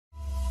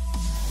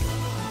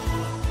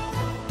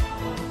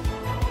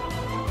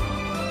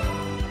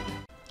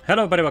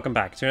Hello everybody, welcome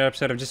back to another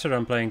episode of Just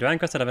I'm playing Dragon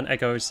Quest XI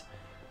Echoes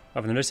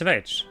of an Elusive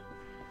Age.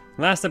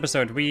 Last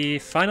episode we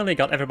finally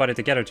got everybody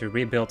together to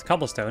rebuild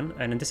Cobblestone,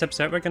 and in this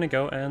episode we're gonna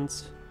go and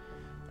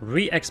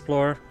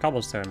re-explore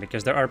Cobblestone,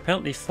 because there are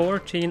apparently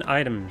 14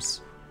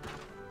 items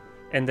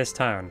in this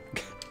town.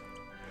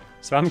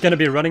 So I'm gonna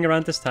be running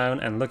around this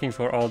town and looking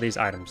for all these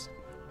items.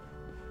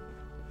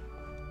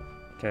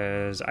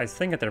 Because I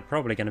think that they're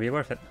probably gonna be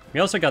worth it.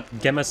 We also got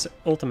Gemma's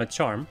Ultimate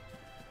Charm,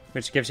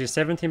 which gives you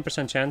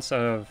 17% chance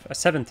of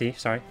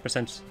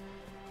 70%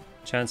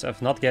 chance of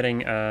not getting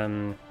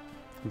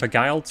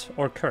beguiled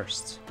or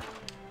cursed,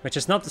 which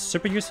is not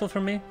super useful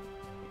for me,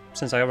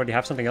 since I already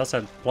have something else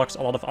that blocks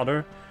a lot of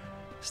other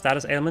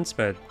status ailments,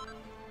 but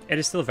it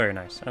is still very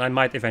nice, and I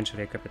might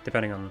eventually equip it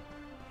depending on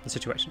the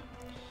situation.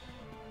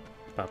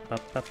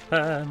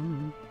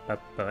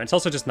 It's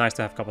also just nice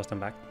to have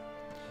Cobblestone back.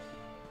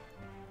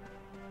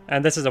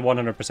 And this is a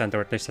 100%,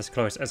 or at least as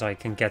close as I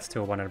can get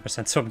to a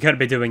 100%, so I'm gonna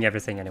be doing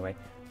everything anyway.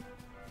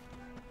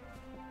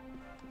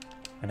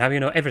 And now you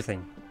know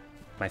everything,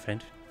 my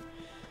friend.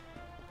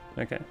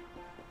 Okay.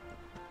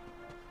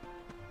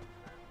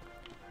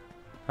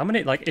 How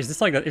many, like, is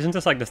this like, isn't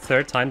this like the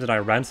third time that I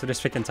ran through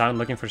this freaking town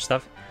looking for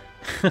stuff?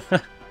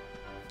 I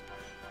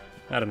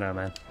don't know,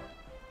 man.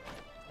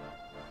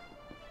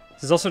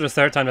 This is also the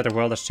third time that the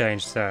world has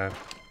changed, so...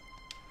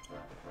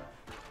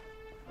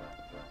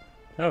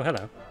 Oh,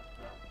 hello.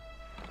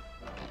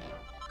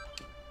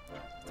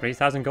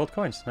 3,000 gold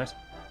coins, nice.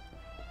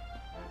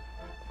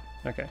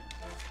 Okay.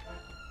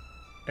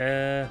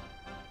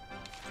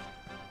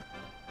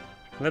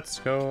 Let's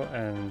go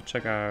and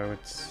check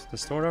out the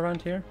store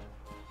around here.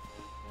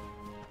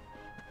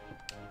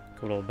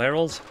 Cool little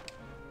barrels.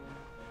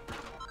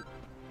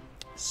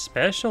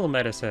 Special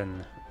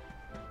medicine.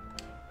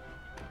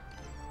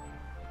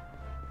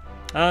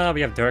 Ah,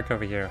 we have Dirk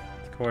over here,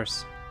 of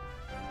course.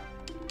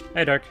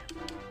 Hey Dirk.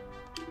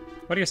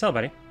 What do you sell,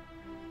 buddy?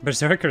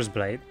 Berserker's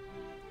Blade.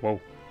 Whoa.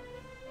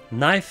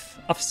 Knife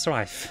of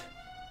Strife.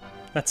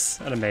 That's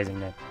an amazing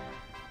name.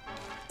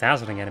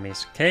 Dazzling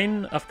enemies.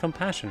 Cane of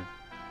Compassion.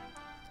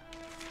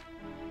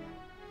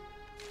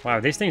 Wow,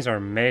 these things are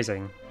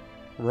amazing.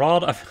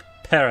 Rod of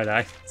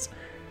Paradise.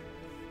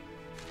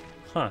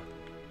 Huh.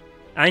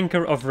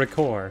 Anchor of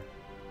Recor.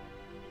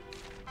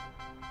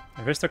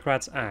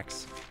 Aristocrat's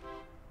Axe.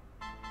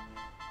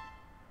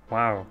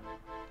 Wow.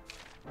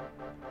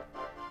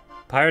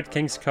 Pirate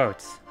King's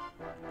Coat.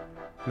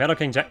 Metal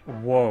King Jack.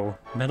 Whoa.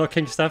 Metal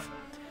King stuff.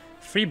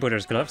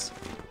 Freebooter's Gloves,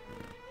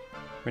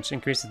 which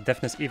increases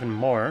deafness even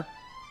more.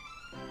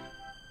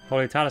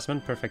 Holy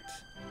Talisman, perfect.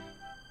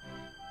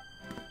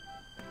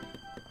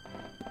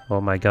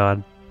 Oh my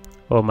god.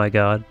 Oh my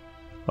god.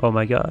 Oh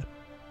my god.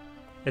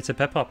 It's a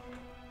pep pop.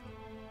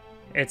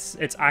 It's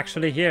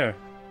actually here.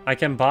 I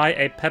can buy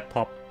a pep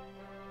pop.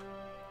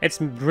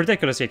 It's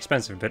ridiculously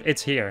expensive, but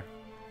it's here.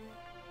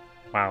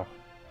 Wow.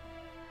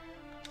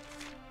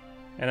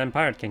 And then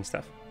Pirate King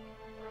stuff,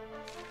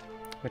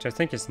 which I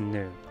think is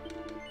new.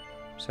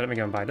 So let me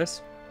go and buy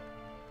this.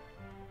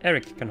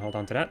 Eric can hold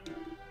on to that.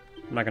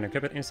 I'm not going to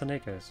equip it instantly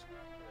because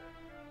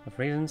of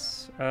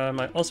reasons.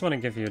 I also want to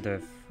give you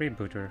the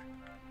freebooter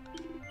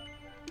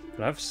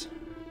gloves.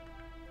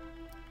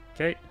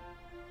 Okay.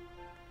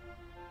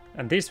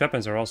 And these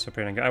weapons are also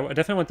pretty good. I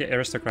definitely want the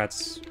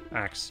Aristocrat's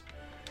Axe.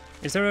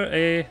 Is there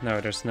a...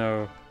 No, there's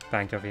no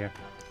bank over here,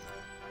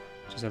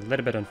 which is a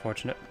little bit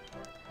unfortunate.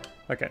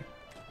 Okay.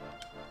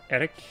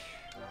 Eric,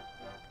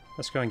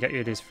 let's go and get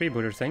you these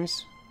freebooter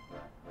things.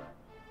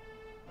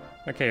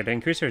 Okay, they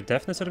increase your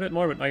deafness a little bit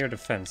more, but not your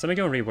defense. Let me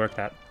go and rework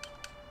that.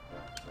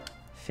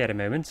 For a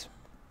moment.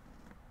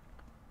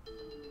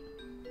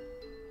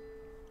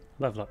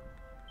 Level up.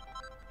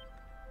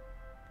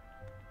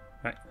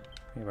 Right,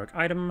 rework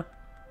item.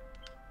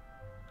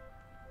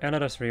 And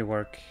let us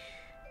rework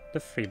the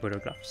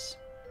freebooter gloves.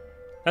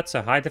 That's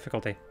a high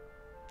difficulty.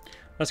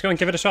 Let's go and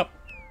give it a shot.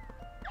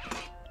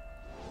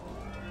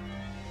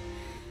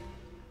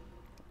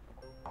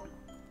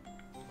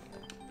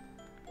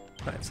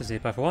 Right, Sizzly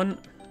Puff 1.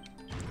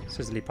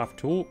 Sizzly Puff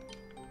 2.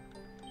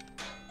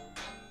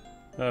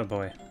 Oh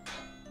boy.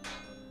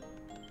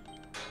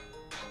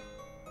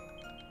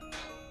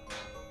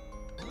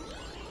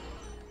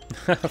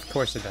 Of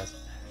course it does.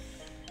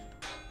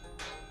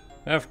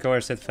 Of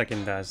course it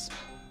fucking does.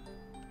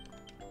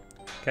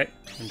 Okay,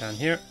 and down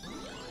here.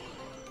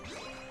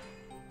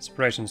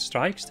 Inspiration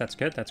Strikes, that's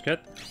good, that's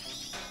good.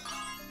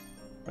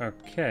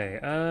 Okay,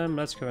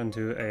 let's go and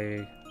do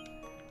a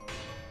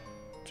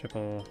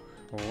triple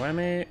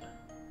whammy.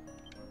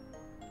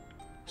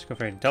 Let's go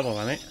for a double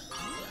whammy.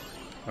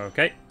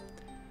 Okay.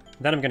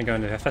 Then I'm gonna go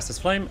into Hephaestus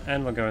Flame,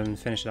 and we'll go and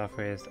finish it off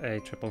with a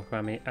triple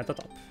whammy at the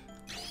top.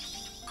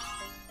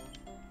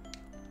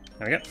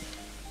 There we go.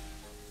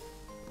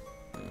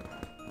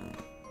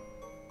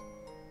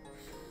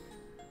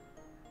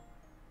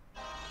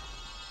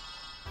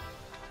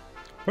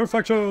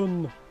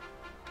 Perfection!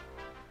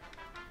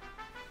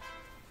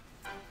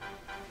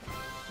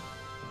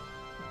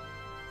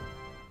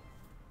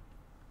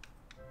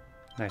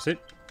 Nice it.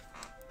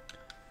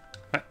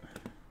 Right.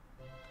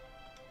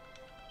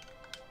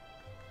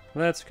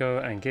 Let's go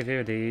and give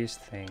you these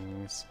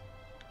things.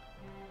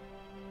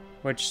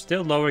 Which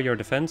still lower your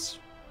defense,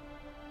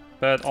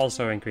 but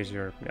also increase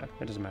your... yeah,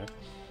 it doesn't matter.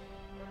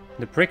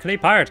 The Prickly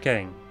Pirate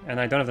King. And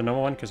I don't have the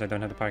normal one because I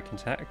don't have the Pirate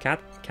King's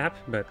cap,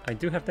 but I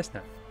do have this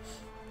now.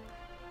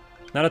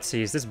 Now let's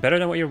see, is this better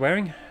than what you're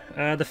wearing?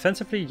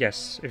 Defensively,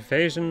 yes.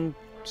 Evasion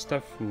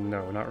stuff,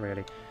 no, not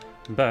really.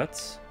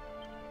 But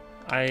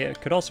I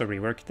could also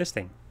rework this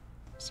thing.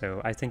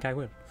 So I think I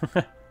will.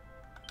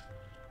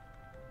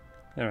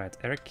 Alright,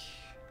 Eric.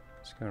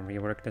 Let's go and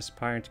rework this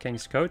Pirate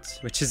King's coat,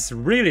 which is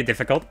really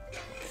difficult.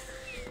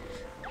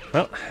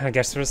 Well, I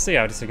guess we'll see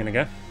how this is gonna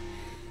go.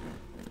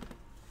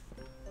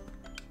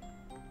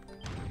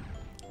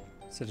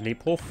 So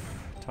leap off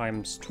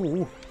times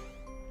 2.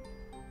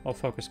 All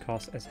focus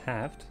cost is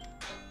halved.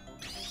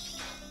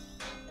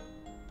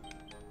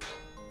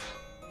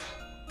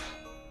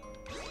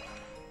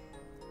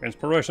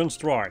 Inspiration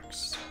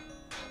strikes.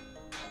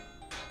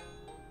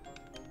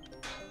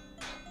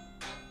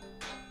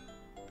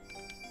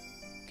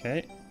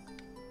 Okay.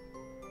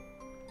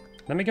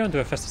 Let me go and do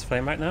a Festus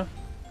Flame right now.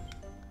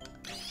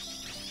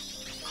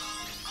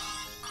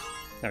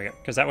 There we go,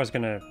 because that was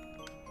gonna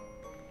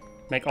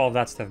make all of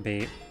that stuff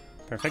be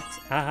perfect.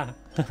 Ah,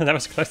 that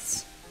was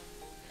close.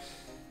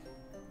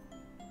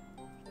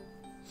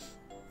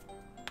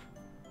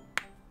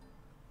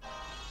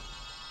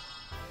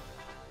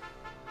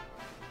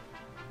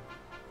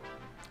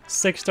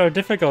 Six-star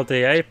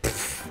difficulty, eh?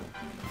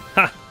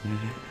 Ha!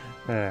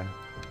 Yeah.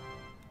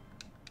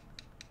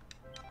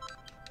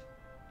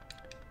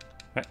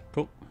 Right,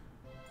 cool.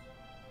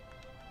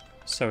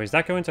 So is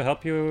that going to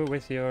help you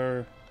with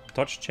your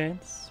dodge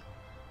chains?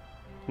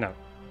 No.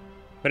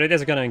 But it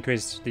is going to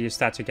increase the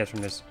stats you get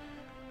from this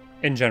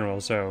in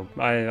general, so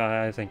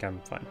I think I'm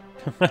fine.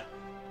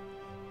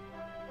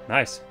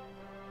 Nice.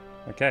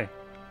 Okay.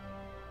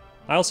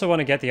 I also want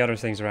to get the other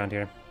things around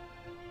here.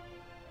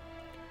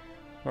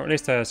 Or at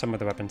least some of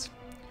the weapons.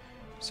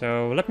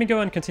 So let me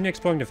go and continue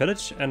exploring the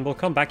village, and we'll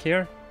come back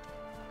here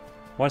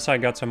once I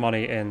got some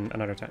money in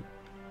another time.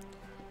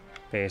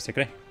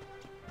 Basically.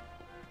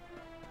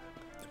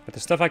 But the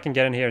stuff I can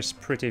get in here is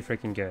pretty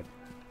freaking good.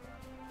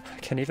 I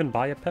can even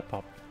buy a pep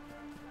pop.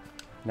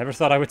 Never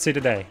thought I would see the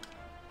day.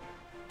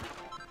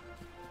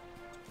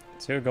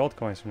 2 gold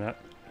coins from that.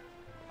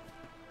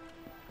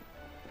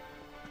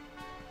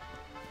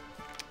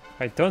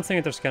 I don't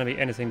think there's gonna be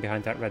anything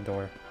behind that red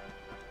door.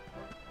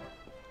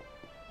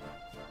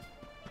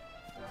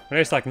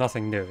 There's like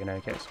nothing new in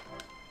any case.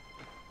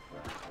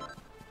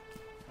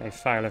 A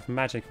vial of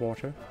magic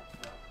water.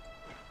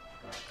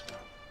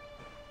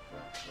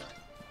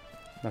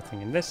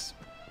 Nothing in this.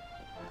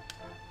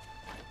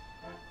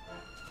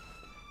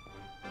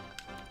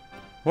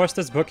 Was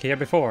this book here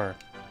before?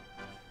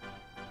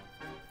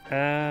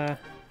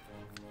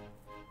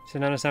 Should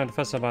not understand the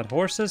fuss about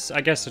horses?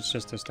 I guess it's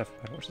just the stuff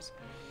about horses.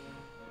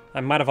 I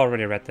might have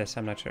already read this,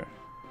 I'm not sure.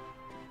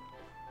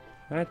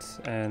 Right,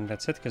 and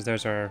that's it, because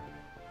those are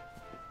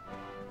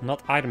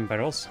not item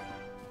barrels.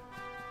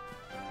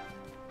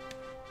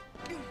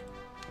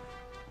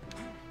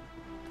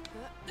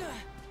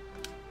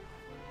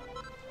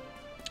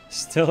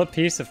 Still a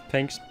piece of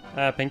pink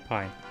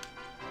pine.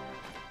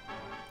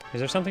 Is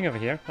there something over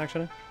here,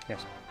 actually?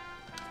 Yes.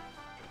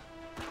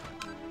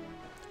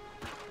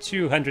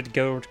 200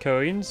 gold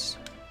coins.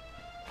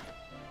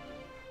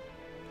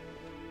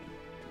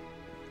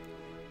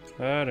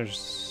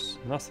 There's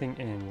nothing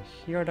in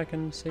here that I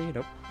can see.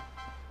 Nope.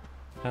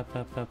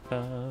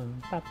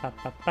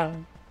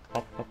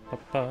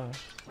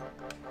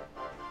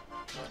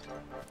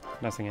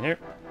 Nothing in here.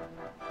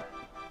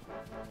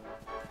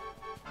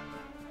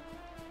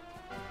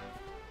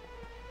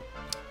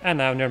 And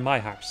now near my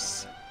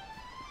house.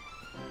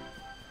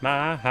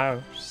 My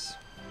house.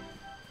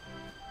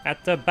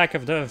 At the back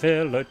of the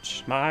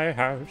village, my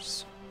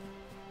house.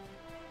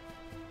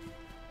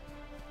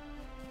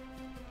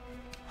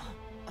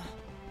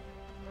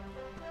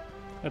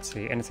 Let's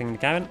see, anything in the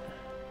cabin?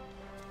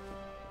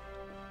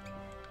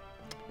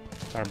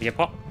 Or be a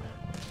pot.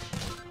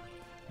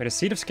 With a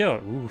seed of skill.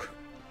 Ooh.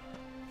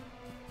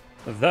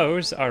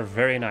 Those are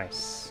very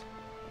nice.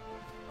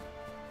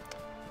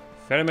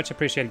 Very much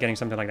appreciate getting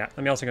something like that.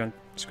 Let me also go and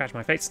scratch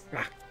my face.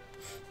 Ah.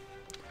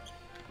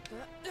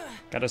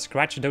 Gotta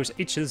scratch those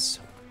itches.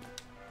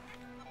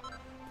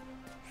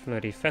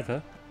 Flirty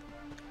feather.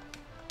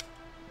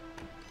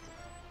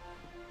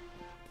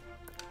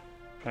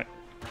 Right.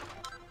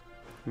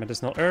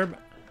 Medicinal herb.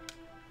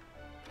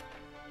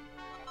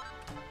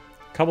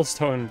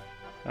 Cobblestone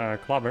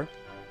clobber.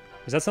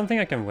 Is that something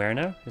I can wear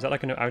now? Is that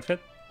like a new outfit?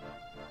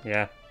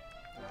 Yeah.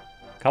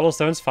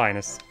 Cobblestone's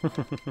finest.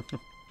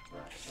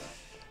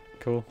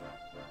 Cool.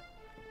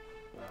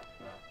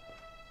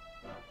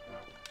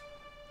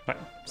 Right,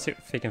 see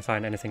if we can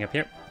find anything up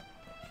here.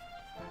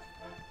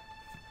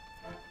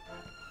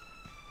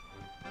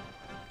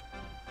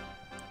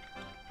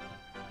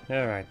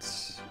 Alright.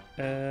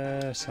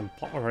 Some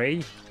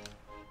pottery.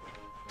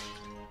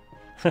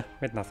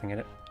 With nothing in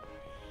it.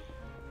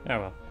 Oh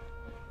well.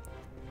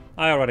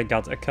 I already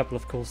got a couple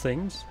of cool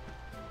things.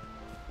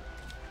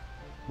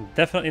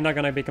 Definitely not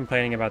gonna be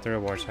complaining about the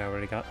rewards I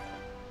already got.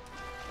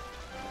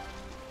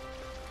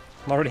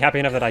 I'm already happy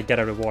enough that I get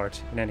a reward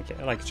in any case,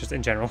 like just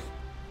in general.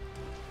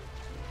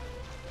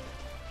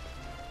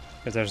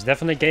 Because there's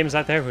definitely games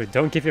out there who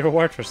don't give you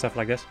rewards for stuff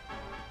like this.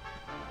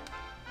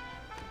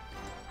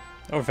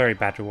 Or very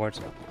bad rewards.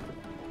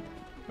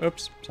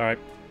 Oops, sorry.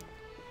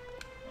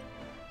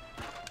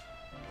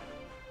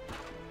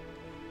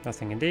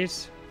 Nothing in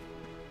these.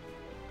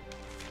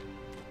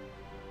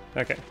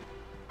 Okay.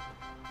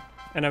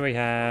 And then we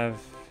have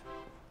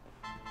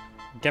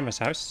Gemma's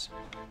house.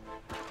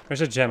 Where's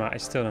a Gemma? I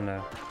still don't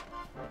know.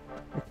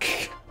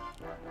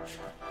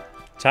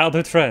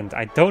 Childhood friend,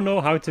 I don't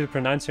know how to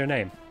pronounce your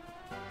name.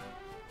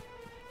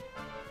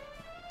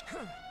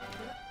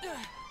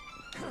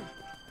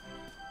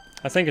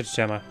 I think it's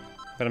Gemma,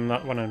 but I'm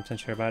not 100%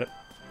 sure about it.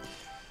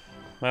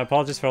 My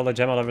apologies for all the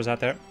Gemma lovers out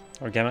there.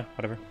 Or Gemma,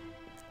 whatever.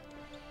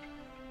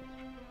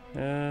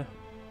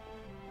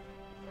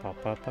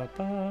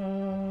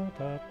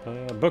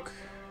 Book.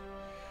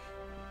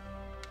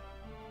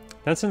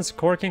 Benson's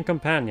Corking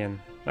Companion.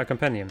 A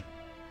companion.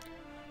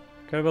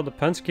 Incredible, the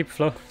puns keep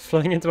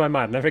flowing into my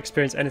mind. Never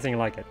experienced anything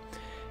like it.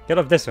 Get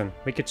off this one.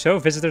 We could show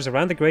visitors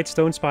around the Great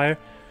Stone Spire,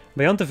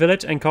 beyond the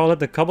village, and call it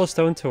the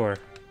Cobblestone Tour.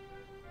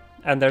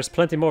 And there's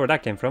plenty more where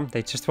that came from.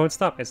 They just won't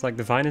stop. It's like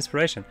divine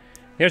inspiration.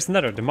 Here's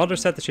another. The mother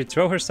said that she'd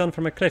throw her son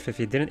from a cliff if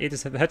he didn't eat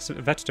his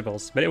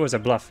vegetables, but it was a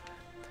bluff.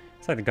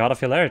 It's like the god of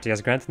hilarity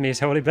has granted me his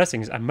holy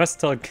blessings. I must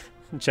tell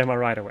Gemma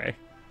right away.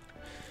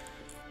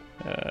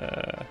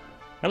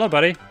 Hello,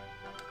 buddy.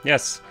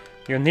 Yes,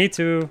 you need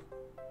to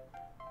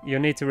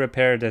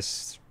repair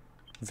this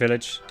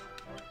village,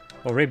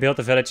 or rebuild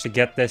the village to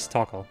get this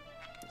toggle.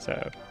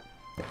 So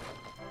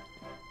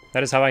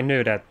that is how I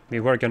knew that we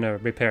were gonna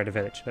repair the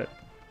village, but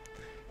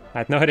I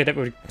had no idea that it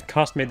would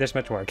cost me this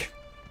much work.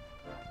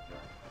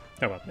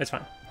 Oh well, it's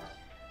fine.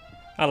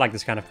 I like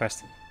this kind of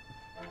quest.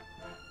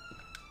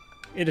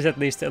 It is at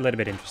least a little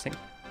bit interesting.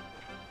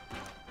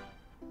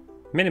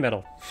 Mini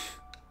medal.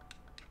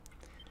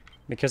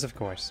 Because of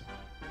course.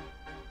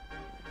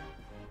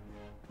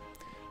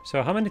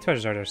 So how many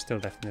treasures are there still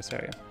left in this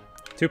area?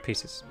 2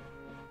 pieces.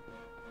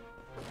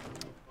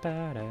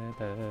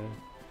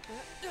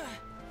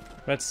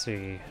 Let's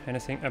see.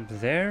 Anything up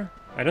there?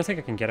 I don't think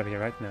I can get up here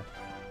right now.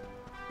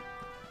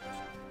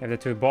 We have the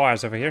 2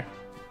 bars over here.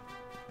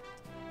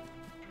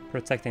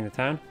 Protecting the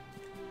town.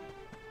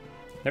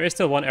 There is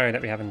still one area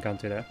that we haven't gone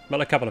to though. Well,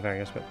 a couple of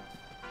areas, but...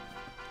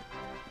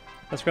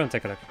 let's go and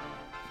take a look.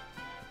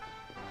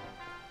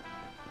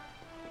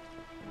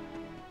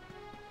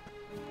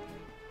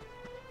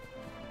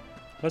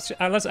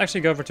 Let's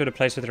actually go over to the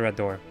place with the red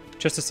door,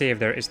 just to see if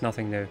there is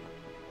nothing new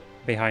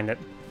behind it.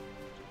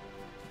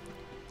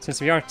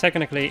 Since we are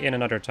technically in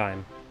another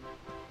time.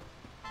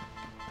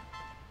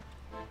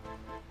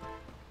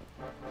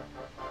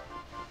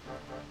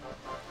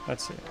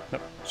 Let's see.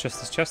 Nope, it's just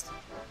this chest.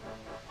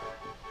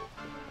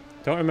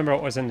 Don't remember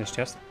what was in this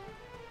chest.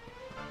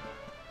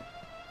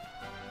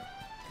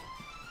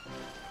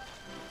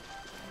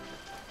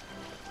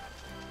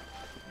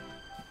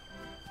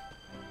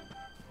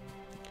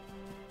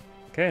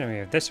 Okay, then we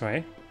have this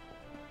way.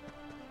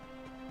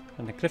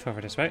 And the cliff over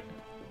this way.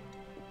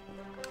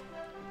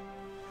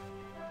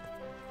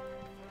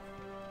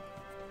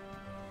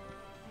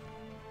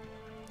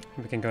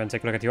 We can go and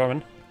take a look at the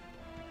Orman.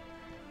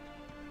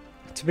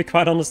 To be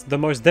quite honest, the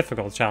most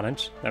difficult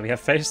challenge that we have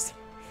faced.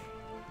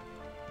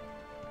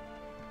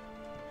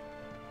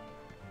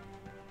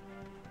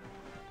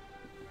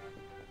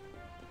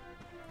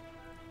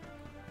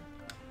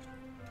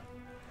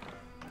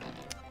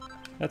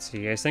 Let's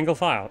see, a single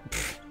file.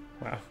 Pfft,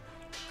 wow.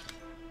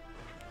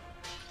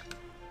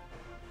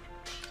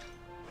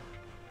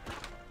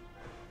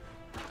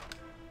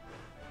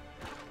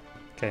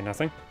 Okay,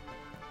 nothing.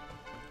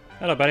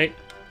 Hello, buddy.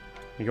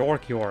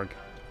 York.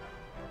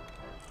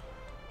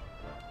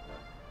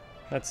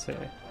 Let's see.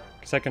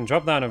 Because I can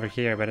drop down over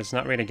here, but it's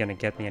not really gonna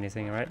get me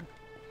anything, right?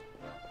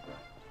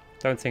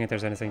 Don't think that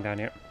there's anything down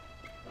here.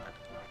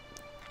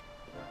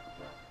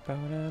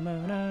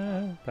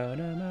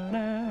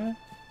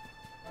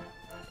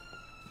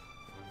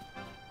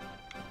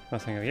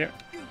 Nothing over here.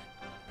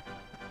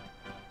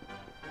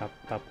 Up.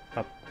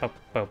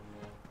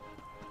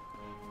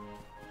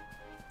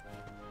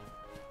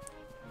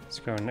 Let's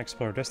go and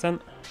explore this then.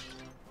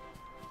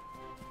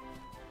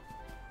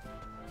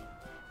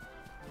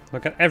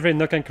 Look at every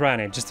nook and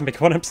cranny, just to make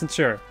 100%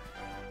 sure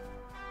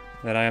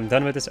that I am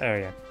done with this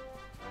area.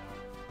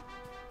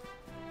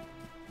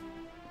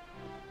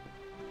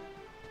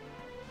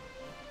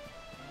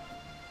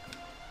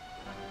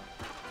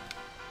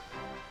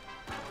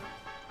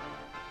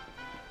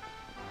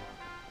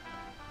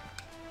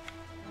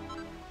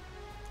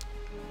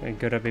 Very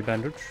good at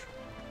bandage.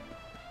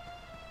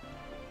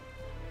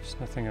 There's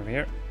nothing over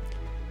here.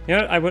 You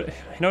know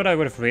what I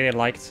would have really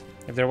liked?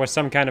 If there was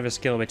some kind of a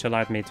skill which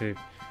allowed me to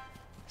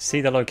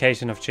see the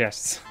location of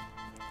chests.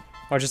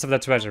 Or just of the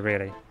treasure,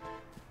 really.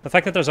 The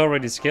fact that there's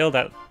already a skill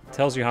that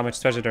tells you how much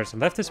treasure there's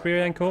left is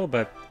pretty cool,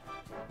 but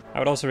I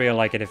would also really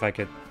like it if I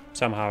could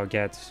somehow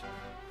get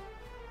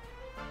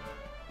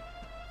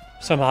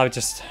somehow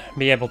just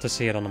be able to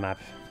see it on the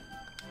map.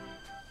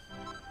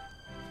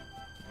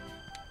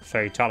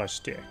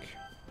 Fatalistic.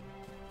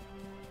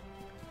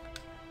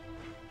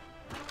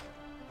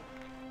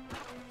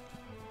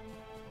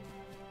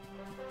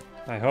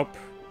 I hope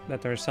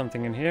that there is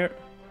something in here.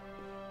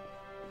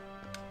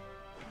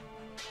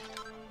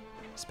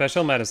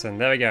 Special medicine.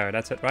 There we go.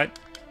 That's it, right?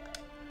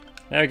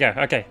 There we go.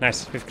 Okay,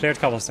 nice. We've cleared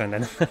cobblestone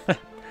then.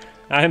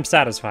 I am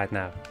satisfied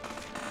now.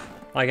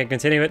 I can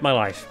continue with my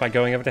life by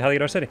going over to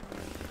Heliodor City.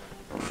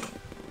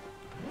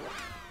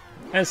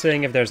 And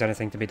seeing if there's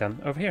anything to be done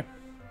over here.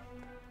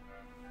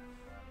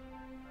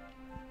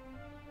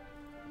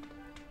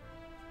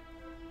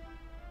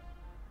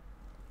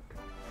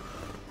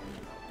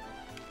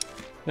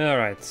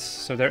 Alright,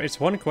 so there is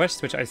one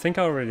quest which I think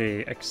I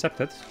already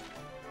accepted.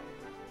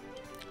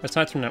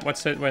 Aside from that,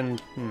 what's it when...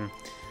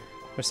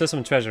 There's still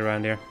some treasure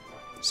around here.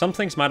 Some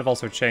things might have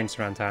also changed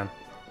around town.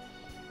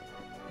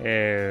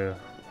 Ew.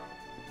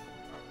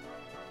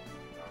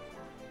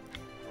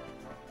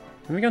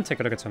 Let me go and take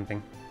a look at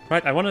something.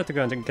 Right, I wanted to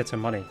go and get some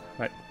money.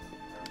 Right.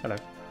 Hello.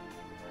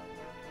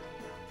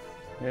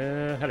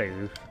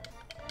 Hello.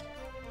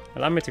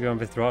 Allow me to go and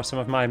withdraw some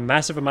of my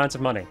massive amounts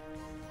of money.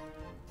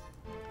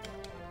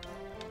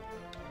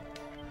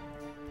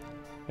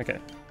 Okay.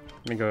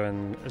 Let me go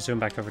and zoom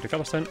back over to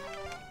Cobblestone.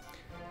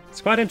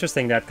 It's quite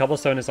interesting that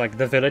Cobblestone is like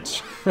the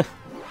village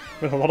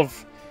with a lot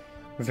of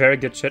very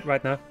good shit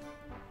right now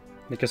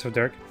because of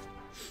Dirk.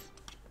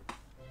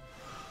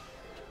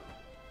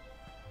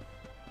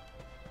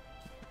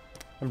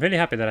 I'm really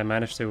happy that I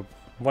managed to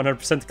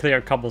 100%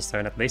 clear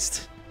Cobblestone at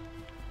least.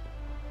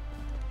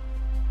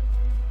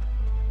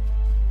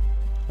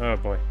 Oh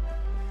boy.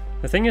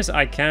 The thing is,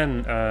 I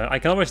can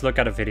always look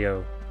at a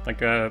video.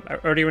 Like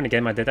earlier in the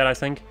game I did that, I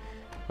think,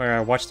 where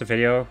I watched the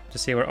video to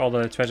see where all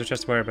the treasure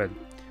chests were, but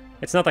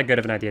it's not that good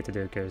of an idea to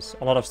do because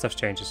a lot of stuff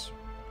changes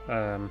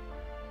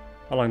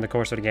along the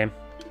course of the game.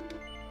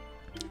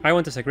 I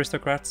want this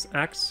aristocrat's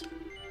axe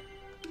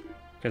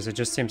because it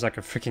just seems like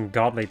a freaking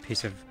godly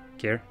piece of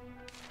gear.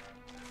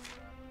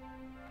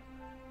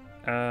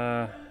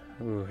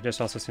 Ooh, this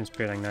also seems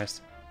pretty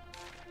nice.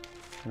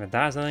 And a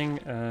dazzling,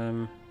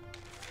 and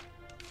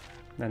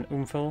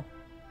oomful,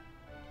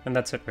 and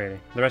that's it really.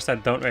 The rest I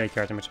don't really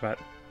care too much about.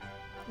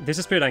 This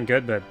is pretty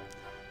good, but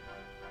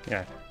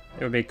yeah,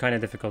 it would be kind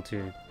of difficult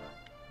to.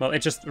 Well,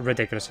 it's just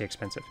ridiculously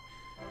expensive.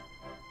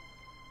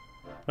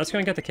 Let's go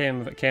and get the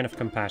cane of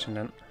compassion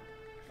then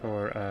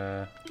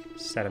for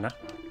Serena.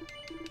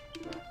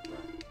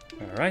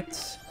 All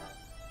right,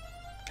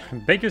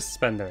 biggest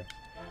spender.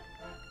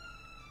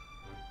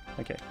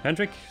 Okay,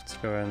 Hendrik, let's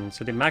go and...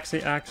 So the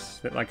Maxi Axe,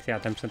 like, yeah,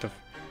 10% of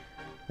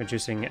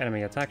reducing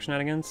enemy attack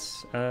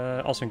shenanigans.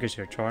 Also increase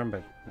your charm,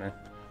 but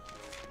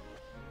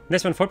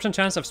this one, 4%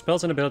 chance of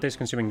spells and abilities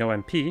consuming no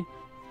MP,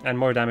 and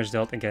more damage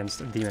dealt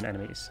against demon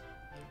enemies.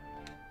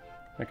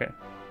 Okay.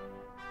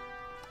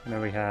 And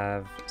then we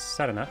have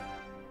Sarana.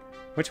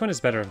 Which one is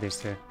better of these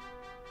two?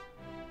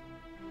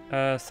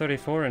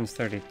 34 and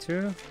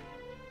 32.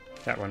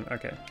 That one,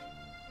 okay.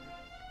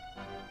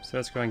 So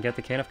let's go and get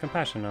the Cane of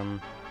Compassion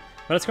on...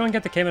 Well, let's go and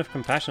get the Cane of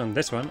Compassion on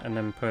this one, and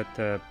then put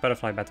the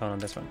Butterfly Baton on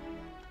this one.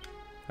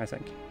 I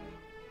think.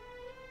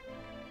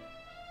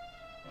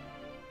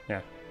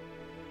 Yeah.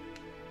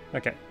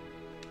 Okay.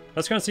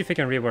 Let's go and see if we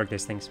can rework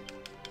these things.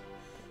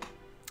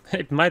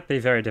 It might be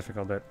very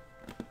difficult, but...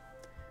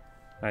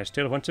 I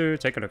still want to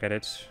take a look at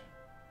it.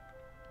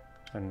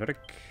 And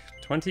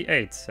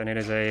 28, and it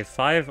is a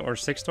 5 or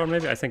 6 star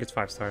maybe? I think it's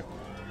 5-star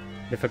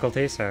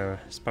difficulty, so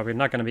it's probably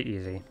not going to be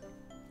easy.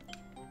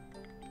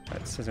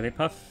 That's Scissily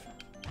Puff.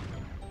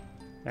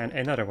 And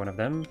another one of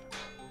them.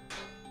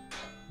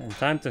 And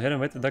time to hit him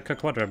with the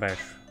Quadrabash.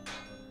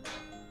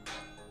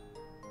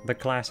 The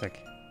classic.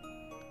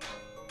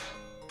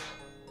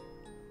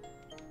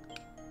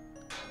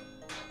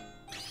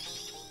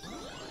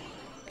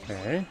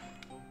 Okay.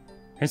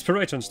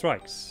 Inspiration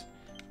strikes.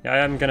 Yeah, I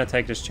am gonna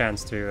take this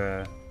chance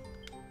to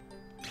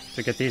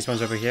get these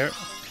ones over here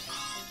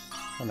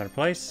on their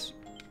place.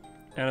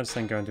 And let's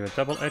then go and do a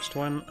double-edged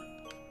one.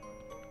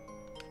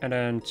 And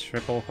then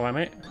triple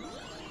Hwame.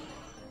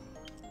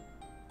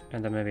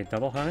 And then maybe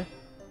double Hwame.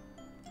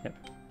 Yep.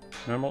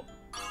 Normal.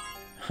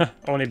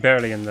 Only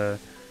barely in the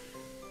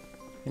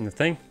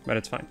thing, but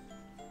it's fine.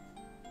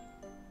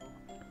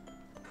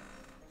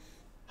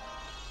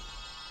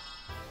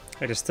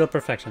 It is still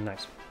perfection,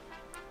 nice.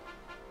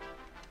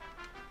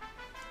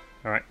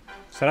 Alright,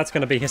 so that's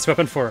gonna be his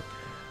weapon for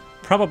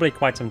probably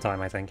quite some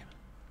time, I think.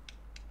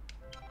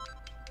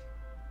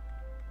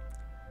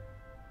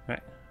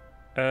 Right.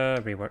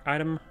 Rework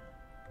item.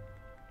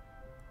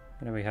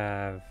 And then we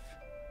have...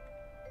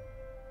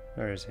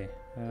 Where is he?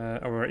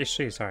 Or is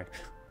she? Sorry.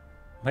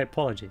 My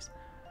apologies.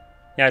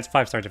 Yeah, it's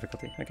 5-star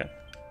difficulty. Okay.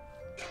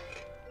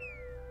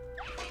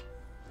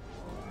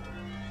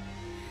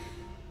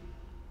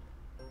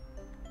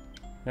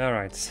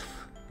 Alright.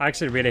 I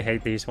actually really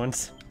hate these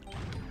ones.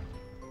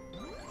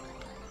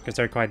 Because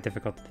they're quite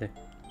difficult to do.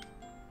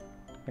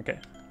 Okay.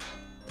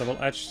 Double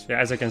edge. Yeah,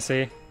 as you can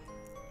see,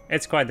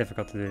 it's quite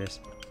difficult to do this.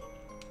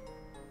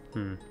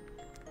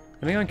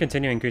 Let me go and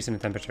continue increasing the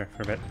temperature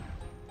for a bit.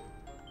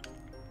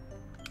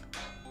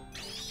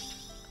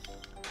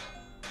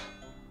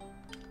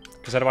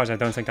 Because otherwise I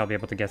don't think I'll be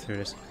able to get through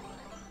this.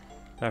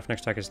 Power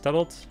next strike is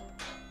doubled.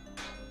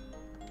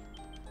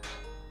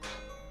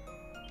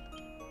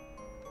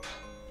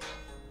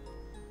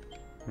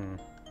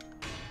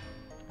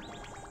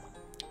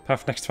 Power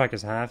next strike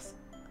is halved.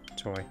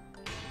 Joy.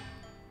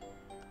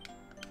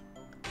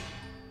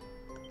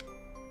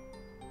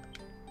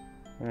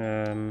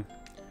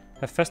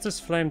 Hephaestus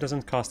Flame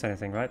doesn't cost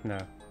anything, right? No.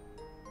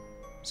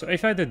 So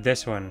if I did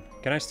this one,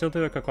 can I still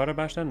do a Kokoda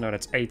Bash then? No,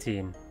 that's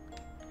 18.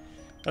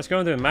 Let's go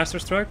and do a Master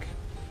Stroke.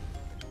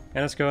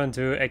 And let's go and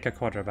do a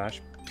Quadra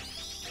Bash.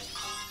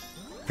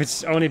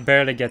 Which only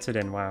barely gets it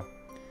in, wow.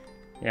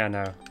 Yeah,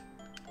 no.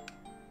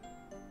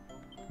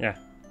 Yeah,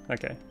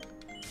 okay.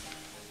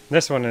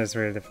 This one is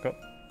really difficult.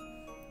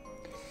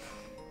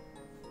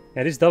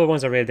 Yeah, these double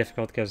ones are really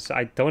difficult because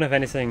I don't have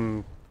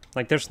anything...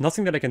 Like, there's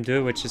nothing that I can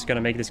do which is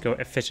gonna make this go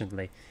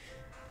efficiently.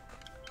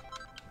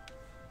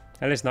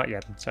 At least not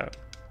yet, so...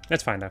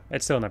 It's fine though,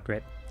 it's still an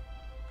upgrade.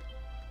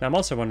 Now I'm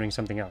also wondering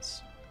something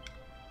else.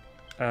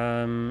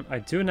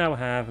 I do now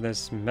have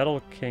this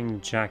Metal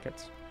King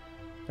jacket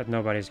that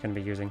nobody's going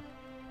to be using.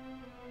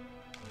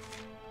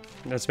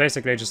 That's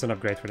basically just an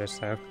upgrade for this,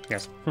 so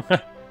yes.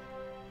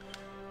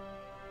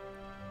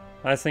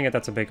 I think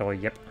that's a big ol'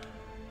 yep.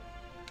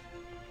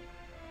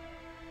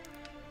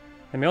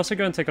 Let me also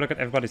go and take a look at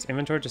everybody's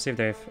inventory to see if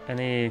they have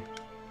any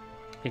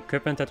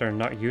equipment that they're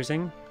not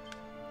using.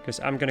 Because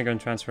I'm going to go and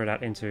transfer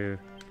that into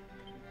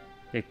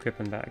the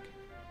equipment bag.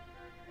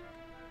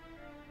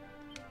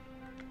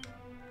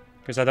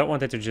 Because I don't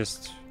want it to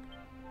just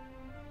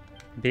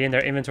be in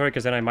their inventory,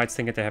 because then I might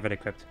think that they have it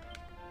equipped.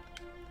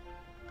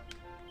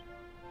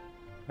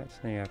 Right,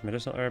 then you have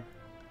medicinal herb.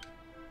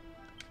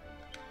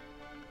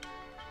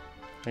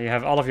 And you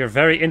have all of your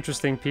very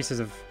interesting pieces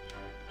of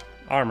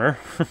armor.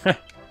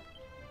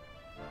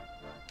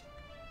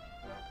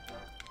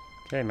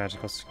 Okay,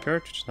 magical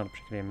skirt, which is not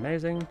particularly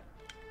amazing.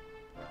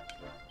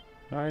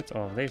 Alright,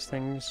 all of these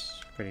things,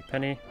 pretty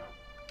penny.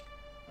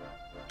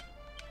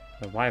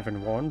 The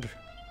wyvern wand.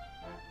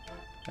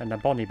 And a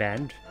bonnie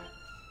band.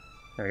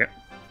 There we go.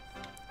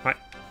 Right.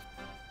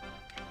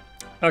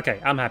 Okay,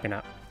 I'm happy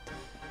now.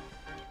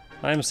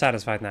 I am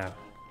satisfied now.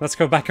 Let's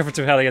go back over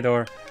to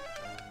Heliodor.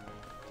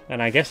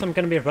 And I guess I'm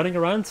gonna be running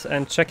around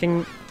and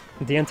checking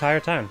the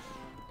entire town.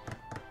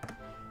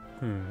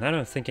 Now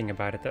I'm thinking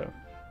about it though.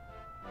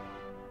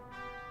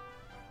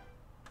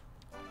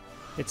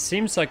 It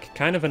seems like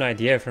kind of an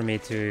idea for me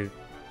to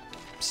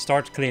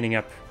start cleaning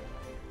up.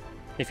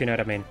 If you know what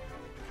I mean.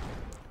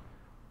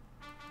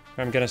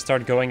 I'm gonna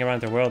start going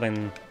around the world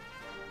and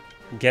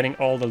getting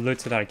all the loot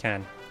that I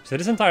can. So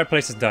this entire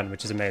place is done,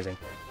 which is amazing.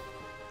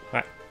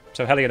 Alright,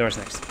 so Heliodor's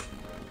next.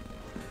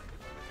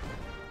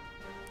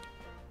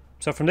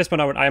 So from this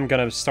point onward, I'm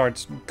gonna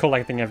start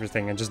collecting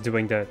everything and just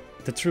doing the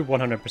true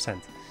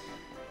 100%.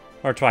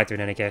 Or try to,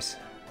 in any case.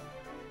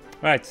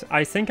 Alright,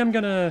 I think I'm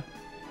gonna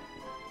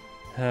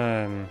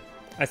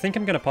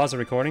pause the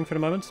recording for the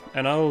moment,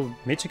 and I'll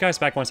meet you guys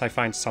back once I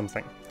find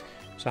something.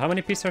 So how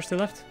many pieces are still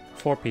left?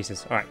 4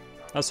 pieces. Alright.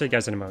 I'll see you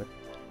guys in a moment.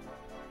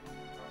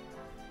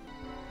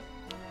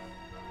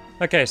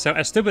 Okay, so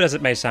as stupid as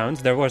it may sound,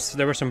 there were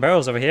some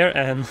barrels over here,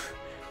 and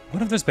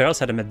one of those barrels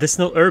had a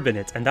medicinal herb in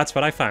it, and that's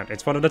what I found.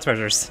 It's one of the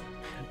treasures.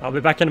 I'll be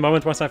back in a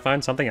moment once I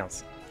find something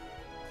else.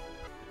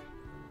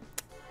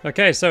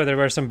 Okay, so there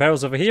were some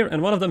barrels over here,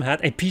 and one of them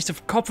had a piece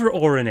of copper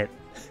ore in it.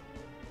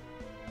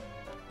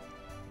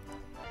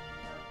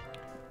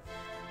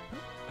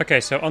 Okay,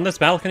 so on this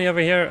balcony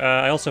over here,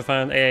 I also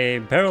found a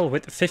barrel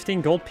with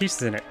 15 gold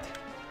pieces in it.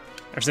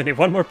 There's only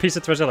one more piece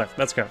of treasure left.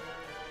 Let's go.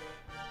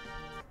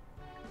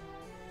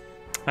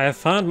 I have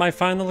found my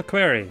final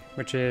quarry,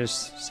 which is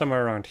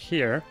somewhere around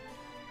here,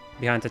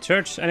 behind the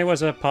church. And it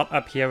was a pot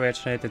up here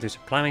which I had to do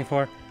some climbing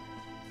for.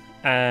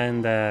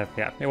 And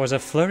yeah, it was a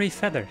flurry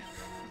feather.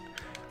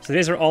 So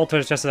these are all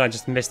treasure chests that I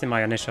just missed in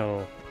my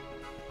initial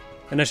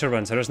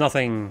run. So there's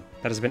nothing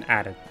that has been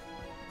added.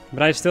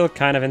 But I still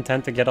kind of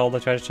intend to get all the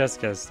treasure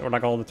chests, or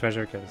like all the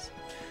treasure, because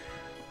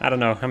I don't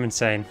know, I'm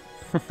insane.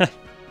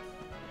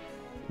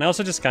 And I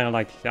also just kind of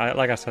like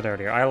I said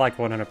earlier, I like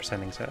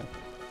 100%ing, so...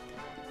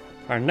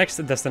 Our next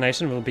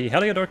destination will be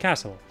Heliodor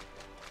Castle.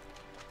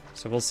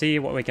 So we'll see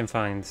what we can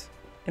find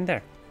in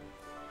there,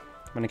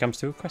 when it comes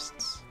to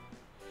quests.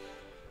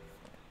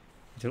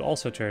 It will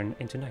also turn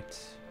into night,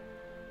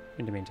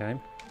 in the meantime.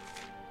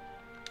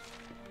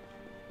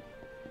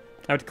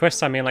 Now with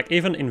quests I mean like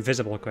even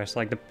invisible quests,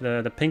 like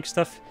the pink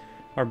stuff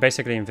are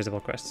basically invisible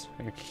quests.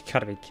 You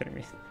gotta be kidding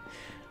me.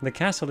 The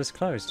castle is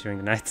closed during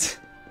the night.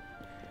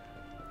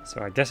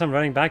 So I guess I'm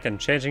running back and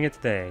changing it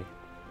today.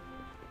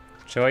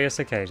 Joyous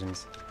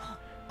occasions.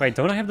 Wait,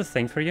 don't I have the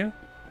thing for you?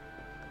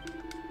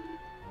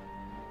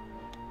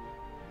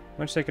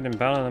 Once taken in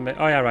battle,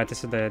 oh yeah, right,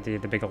 this is the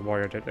big old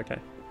warrior dude, okay.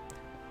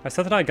 I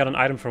thought that I got an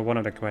item for one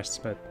of the quests,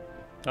 but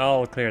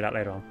I'll clear that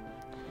later on.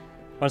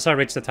 Once I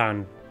reach the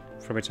town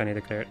for which I need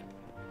to clear it.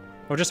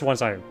 Or just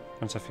once I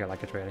feel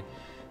like it, really.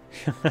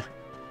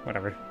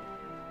 Whatever.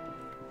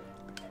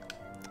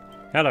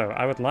 Hello,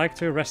 I would like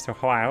to rest a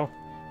while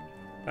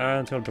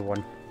until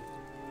dawn.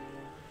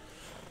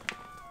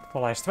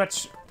 While I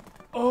stretch.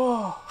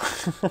 Oh!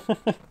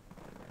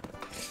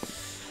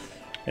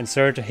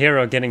 Insert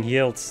hero getting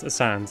healed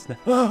sounds.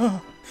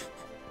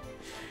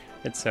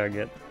 It's so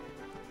good.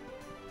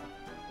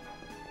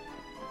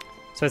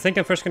 So I think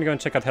I'm first gonna go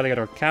and check out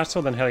Heliodor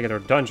Castle, then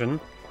Heliodor Dungeon,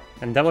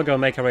 and then we'll go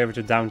make our way over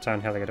to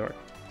downtown Heliodor.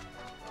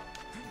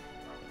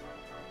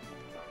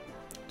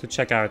 To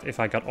check out if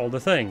I got all the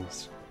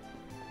things.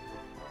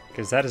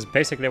 Because that is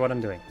basically what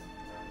I'm doing.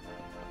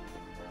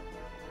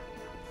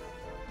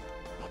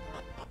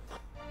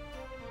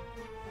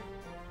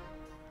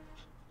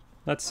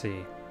 Let's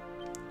see.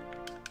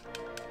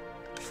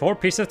 4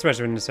 pieces of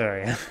treasure in this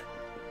area.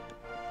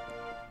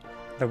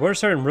 There were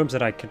certain rooms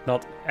that I could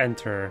not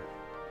enter,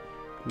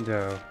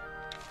 though.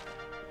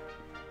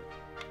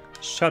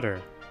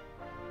 Shutter.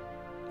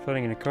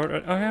 Floating in a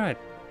corridor. Oh, yeah, right.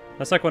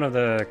 That's like one of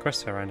the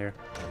quests around here.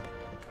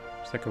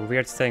 It's like a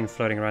weird thing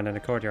floating around in the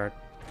courtyard.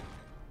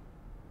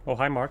 Oh,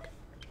 hi, Mark.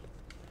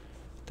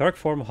 Dark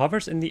form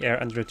hovers in the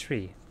air under a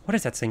tree. What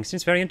is that thing?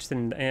 Seems very interested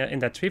in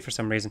that tree for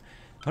some reason.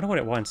 I don't know what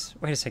it wants.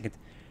 Wait a second.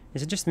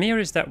 Is it just me, or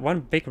is that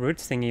one big root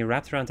thingy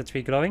wrapped around the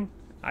tree glowing?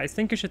 I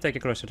think you should take a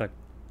closer look.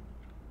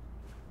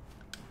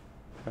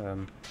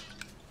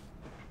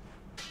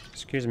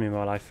 Excuse me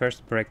while I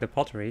first break the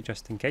pottery,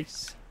 just in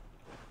case.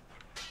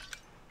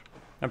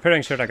 I'm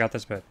pretty sure I got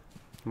this, but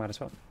might as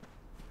well.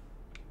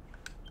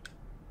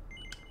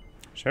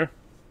 Sure.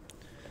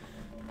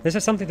 This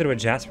has something to do with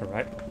Jasper,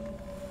 right?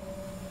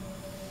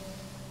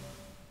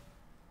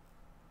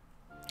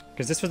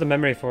 Because this was the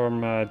memory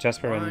from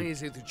Jasper and... Why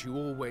is it that you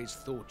always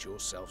thought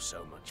yourself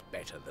so much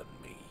better than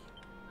me?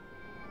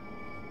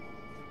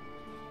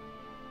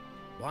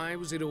 Why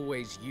was it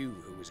always you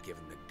who was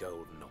given the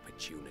golden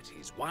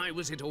opportunities? Why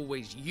was it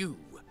always you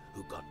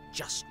who got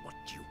just what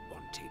you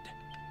wanted?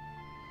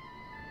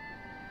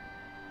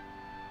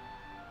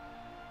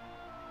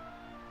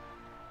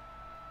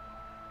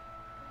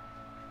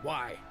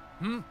 Why?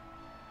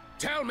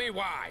 Tell me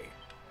why!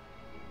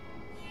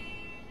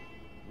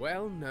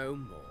 Well, no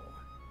more.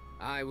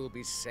 I will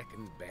be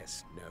second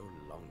best no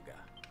longer.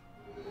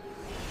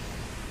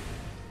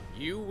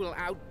 You will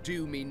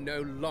outdo me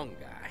no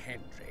longer,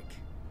 Hendrik.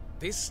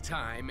 This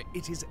time,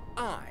 it is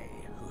I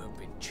who have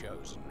been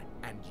chosen,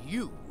 and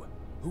you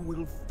who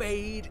will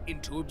fade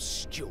into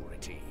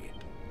obscurity.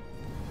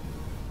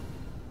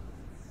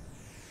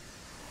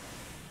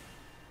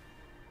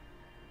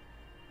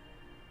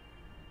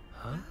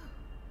 Huh?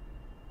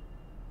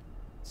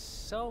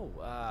 So,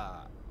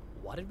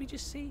 what did we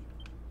just see?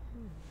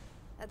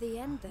 At the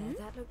end there,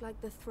 that looked like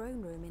the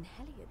throne room in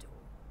Heliodor.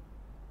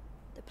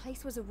 The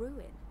place was a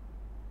ruin.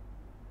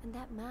 And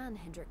that man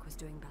Hendrik was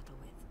doing battle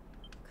with,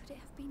 could it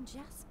have been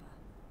Jasper?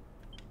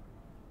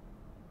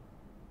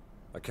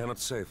 I cannot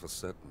say for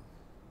certain.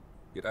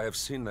 Yet I have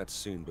seen that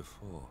scene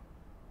before.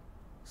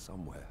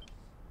 Somewhere.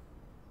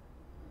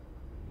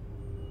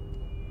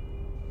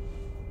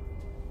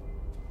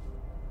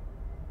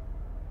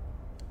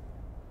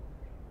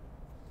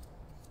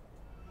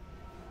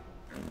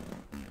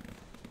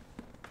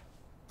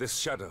 This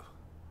shadow.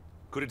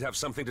 Could it have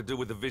something to do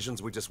with the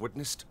visions we just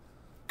witnessed?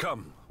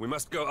 Come, we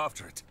must go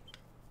after it.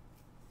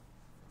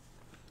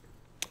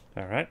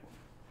 All right.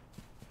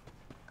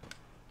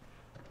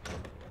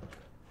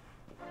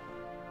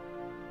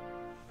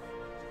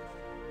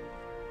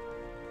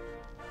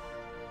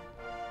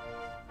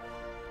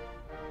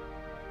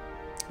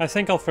 I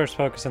think I'll first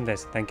focus on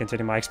this, then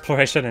continue my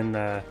exploration in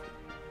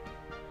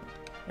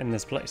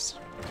this place.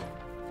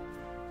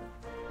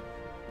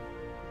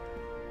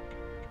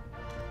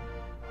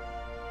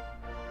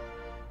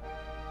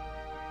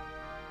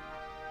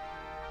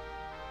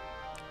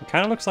 It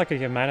kind of looks like a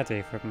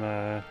humanity from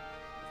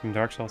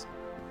Dark Souls.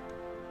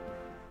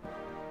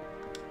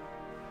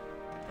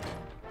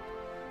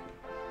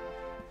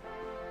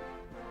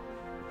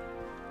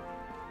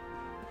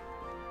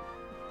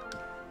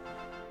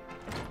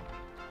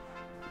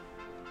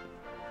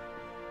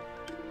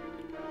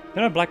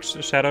 You know, black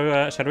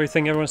shadowy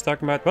thing everyone's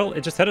talking about? Well,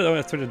 it just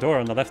headed through the door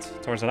on the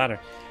left towards the ladder.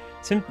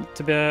 It seemed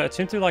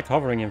to like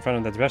hovering in front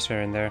of the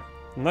dresser in there.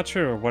 I'm not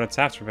sure what it's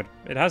after, but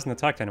it hasn't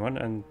attacked anyone,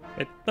 and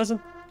it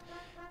doesn't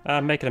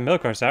make it a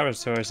milk or sour,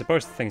 so I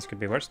suppose things could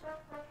be worse.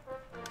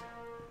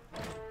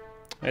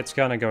 It's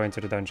gonna go into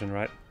the dungeon,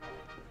 right?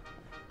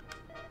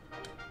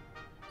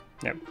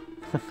 Yep.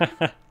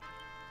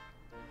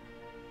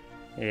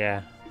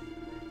 Yeah.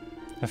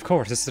 Of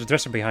course, this is the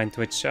dresser behind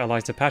which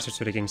lies the passage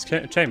to the king's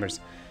chambers.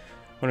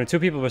 Only 2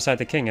 people beside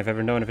the king have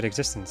ever known of its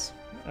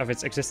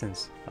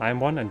existence. I am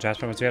one, and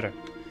Jasper was the other.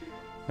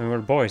 When we were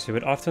boys, we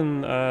would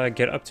often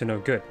get up to no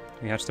good.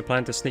 We hatched a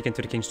plan to sneak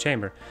into the king's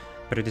chamber,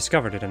 but he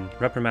discovered it and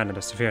reprimanded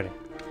us severely.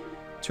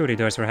 Truly,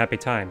 those were happy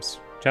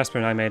times. Jasper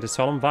and I made a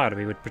solemn vow that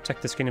we would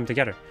protect this kingdom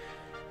together,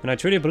 and I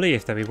truly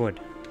believed that we would.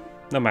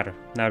 No matter,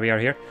 now we are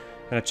here,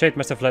 and the Chait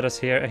must have led us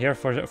here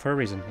for a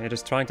reason. It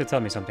is trying to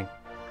tell me something.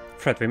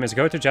 Fred, we must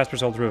go to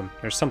Jasper's old room.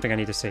 There's something I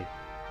need to see.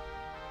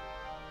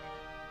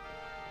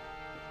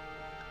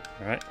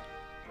 Alright.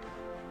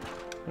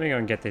 Let me go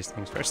and get these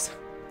things first.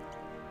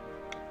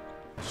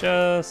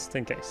 Just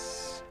in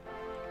case.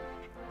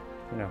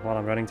 You know, while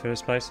I'm running through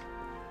this place.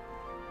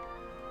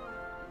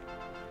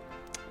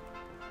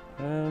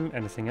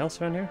 Anything else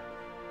around here?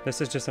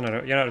 This is just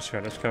another... You're not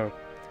sure, let's go.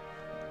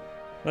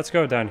 Let's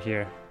go down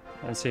here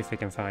and see if we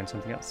can find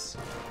something else.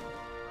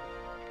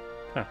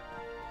 Huh.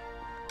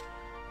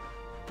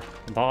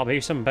 There'll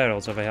be some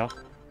barrels over here.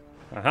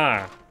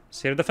 Aha!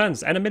 Seal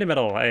defense and a mini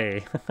medal,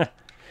 hey!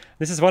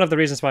 This is one of the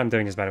reasons why I'm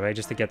doing this, by the way,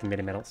 just to get the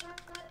mini medals.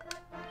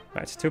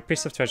 Right, 2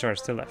 pieces of treasure are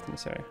still left in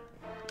this area.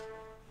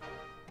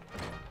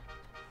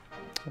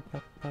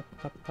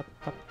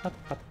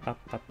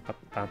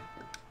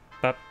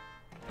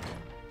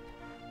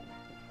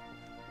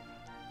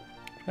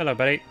 Hello,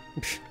 Betty.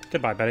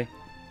 Goodbye, Betty.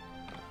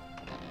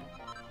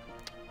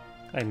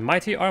 A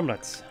mighty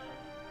armlet.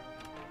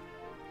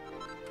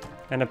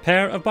 And a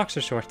pair of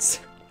boxer shorts.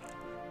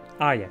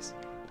 Ah, yes.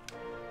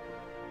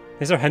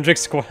 These are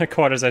Hendrik's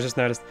quarters, I just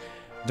noticed.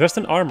 Dressed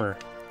in armor.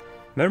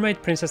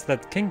 Mermaid princess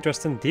led King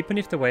Drustan deep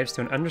beneath the waves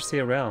to an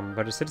undersea realm,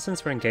 where the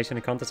citizens were engaged in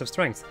a contest of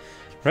strength,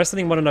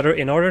 wrestling one another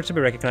in order to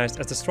be recognized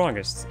as the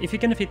strongest. If you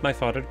can defeat my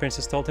father, the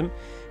princess told him,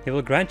 he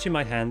will grant you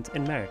my hand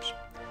in marriage.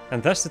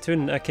 And thus the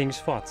two kings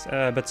fought,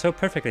 but so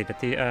perfectly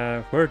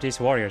that were these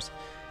warriors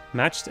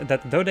matched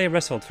that though they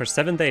wrestled for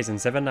 7 days and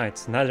 7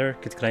 nights, neither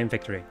could claim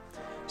victory.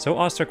 So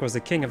awestruck was the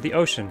king of the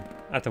ocean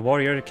at the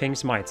warrior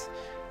king's might,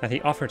 that he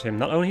offered him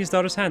not only his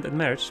daughter's hand in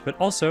marriage, but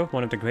also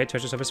one of the great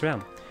treasures of his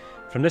realm.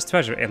 From this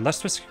treasure, a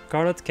lustrous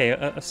scarlet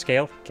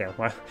scale,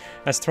 wow,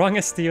 as strong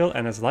as steel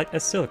and as light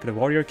as silk, the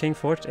warrior king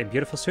forged a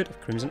beautiful suit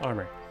of crimson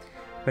armor.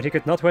 But he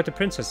could not wed the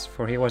princess,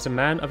 for he was a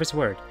man of his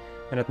word,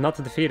 and had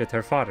not defeated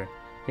her father.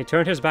 He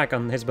turned his back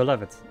on his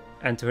beloved,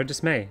 and to her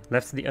dismay,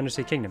 left the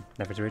undersea kingdom,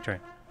 never to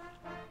return.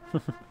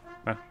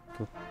 Wow,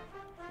 cool.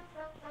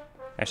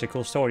 Actually,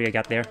 cool story I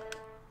got there.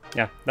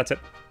 Yeah, that's it.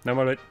 No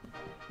more loot.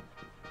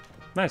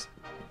 Nice.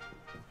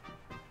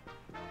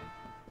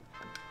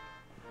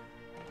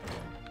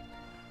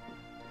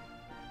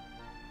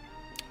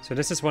 So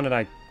this is one that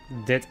I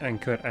did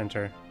and could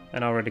enter,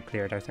 and already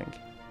cleared, I think.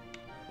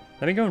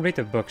 Let me go and read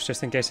the books,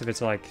 just in case if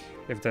it's like,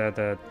 if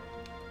the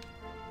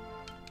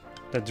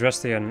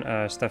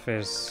Drustian stuff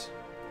is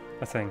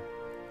a thing.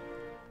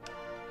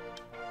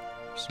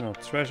 Small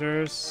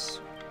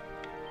treasures.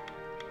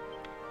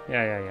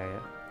 Yeah.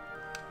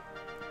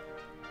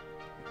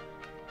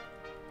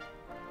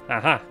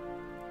 Aha!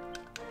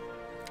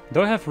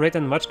 Though I have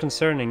written much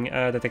concerning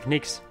the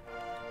techniques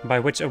by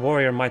which a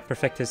warrior might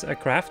perfect his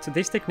craft,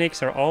 these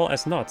techniques are all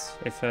as naught,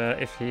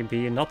 if he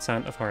be not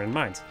sound of heart and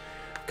mind.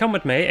 Come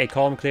what may, a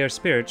calm, clear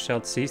spirit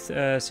shall see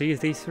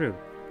thee through.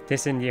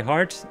 'Tis in the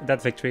heart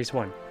that victory is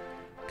won.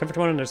 Comfort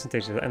one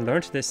another and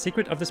learn the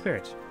secret of the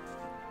spirit.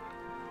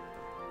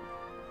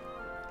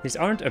 These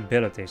aren't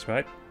abilities,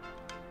 right?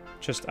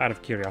 Just out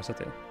of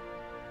curiosity.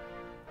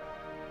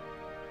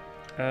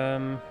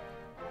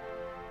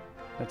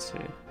 Let's see.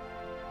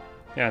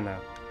 Yeah, no.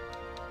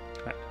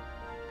 Right.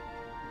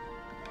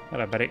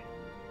 Hello, buddy.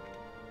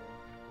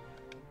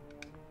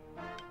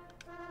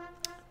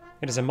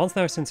 It is a month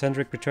now since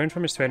Hendrik returned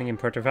from his training in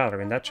Puerto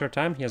Valor. In that short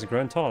time, he has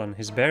grown tall, and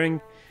his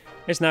bearing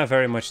is now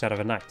very much that of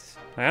a knight.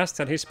 I asked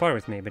that he spar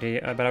with me, but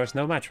I was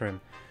no match for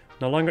him.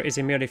 No longer is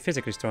he merely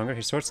physically stronger,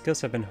 his sword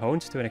skills have been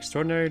honed to an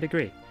extraordinary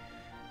degree.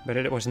 But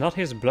it was not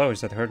his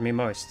blows that hurt me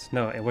most.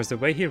 No, it was the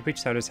way he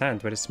reached out his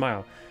hand with a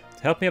smile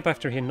to help me up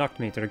after he knocked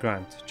me to the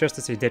ground, just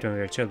as he did when we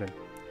were children.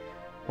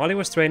 While he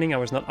was training, I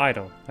was not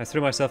idle. I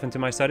threw myself into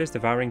my studies,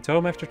 devouring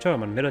tome after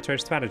tome on military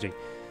strategy.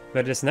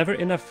 But it is never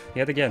enough.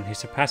 Yet again, he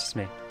surpasses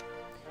me.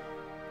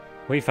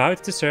 We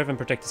vowed to serve and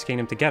protect his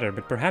kingdom together,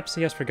 but perhaps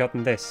he has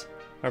forgotten this.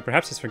 Or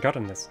perhaps he's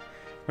forgotten this.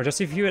 Or does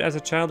he view it as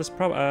a childish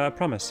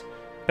promise,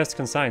 best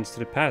consigned to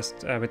the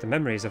past with the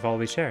memories of all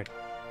we shared?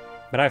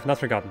 But I have not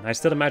forgotten. I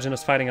still imagine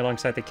us fighting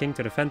alongside the king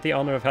to defend the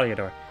honor of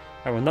Heliodor.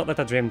 I will not let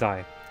that dream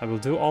die. I will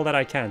do all that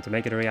I can to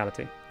make it a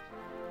reality.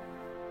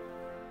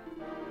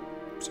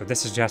 So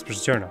this is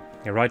Jasper's journal.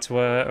 He writes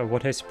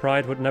what his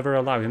pride would never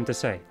allow him to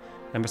say.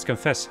 I must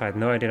confess, I had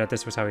no idea that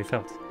this was how he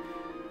felt.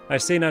 I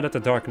see now that the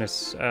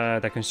darkness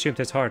that consumed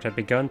his heart had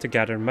begun to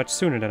gather much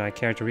sooner than I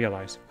cared to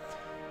realize.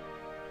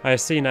 I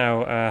see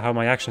now how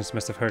my actions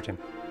must have hurt him.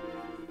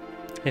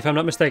 If I'm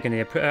not mistaken,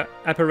 the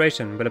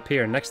apparition will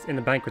appear next in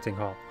the banqueting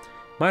hall.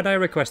 Might I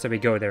request that we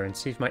go there and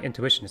see if my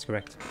intuition is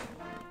correct?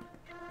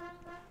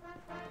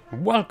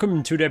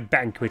 Welcome to the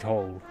banquet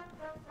hall.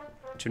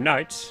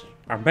 Tonight,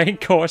 our main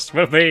course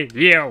will be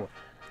you.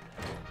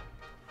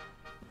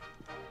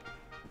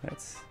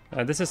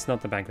 Right. This is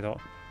not the banquet hall.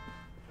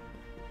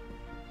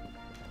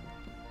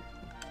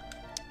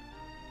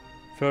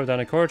 Follow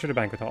down a corridor to the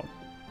banquet hall.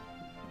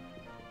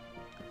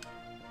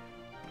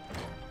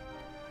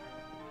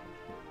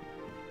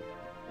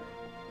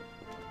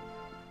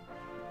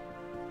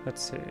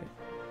 Let's see.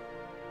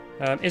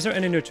 Is there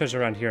any new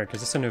treasure around here?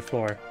 Because it's a new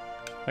floor.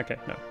 Okay,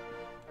 no.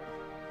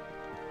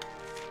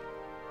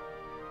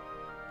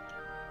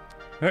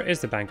 Where is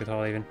the banquet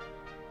hall even?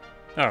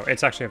 Oh,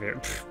 it's actually over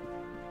here.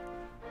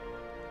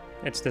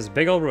 It's this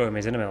big old room.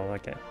 He's in the middle.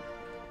 Okay.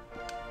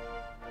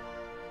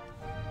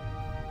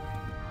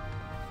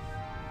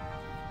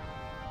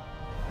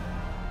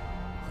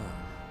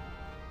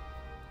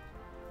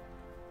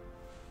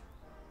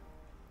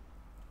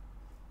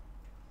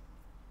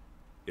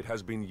 It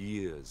has been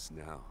years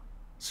now,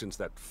 since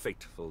that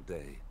fateful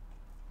day,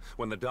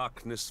 when the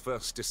darkness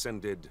first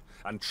descended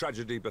and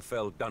tragedy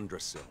befell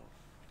Dundrasil,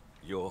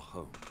 your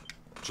home.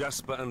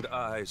 Jasper and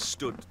I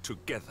stood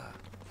together,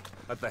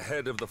 at the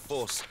head of the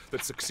force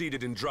that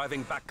succeeded in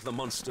driving back the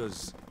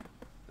monsters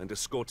and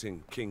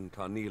escorting King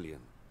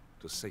Carnelian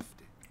to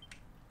safety.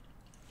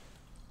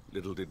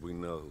 Little did we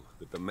know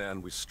that the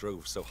man we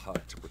strove so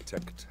hard to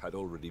protect had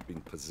already been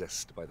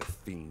possessed by the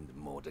fiend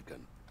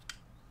Mordegon.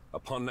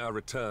 Upon our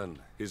return,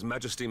 His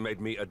Majesty made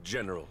me a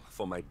general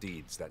for my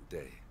deeds that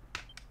day.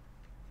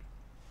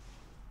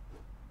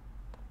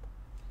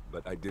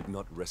 But I did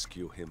not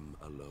rescue him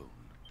alone.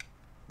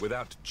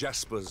 Without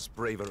Jasper's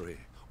bravery,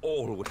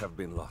 all would have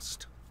been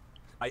lost.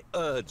 I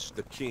urged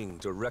the king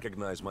to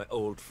recognize my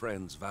old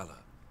friend's valor,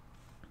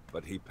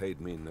 but he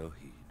paid me no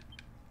heed.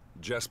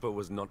 Jasper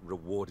was not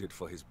rewarded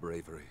for his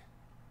bravery.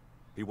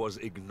 He was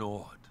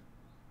ignored,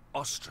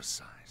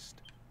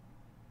 ostracized.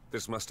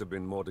 This must have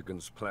been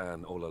Mordegon's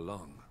plan all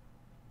along.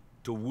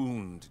 To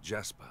wound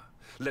Jasper,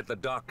 let the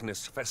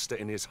darkness fester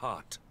in his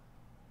heart,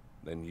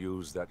 then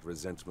use that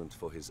resentment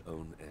for his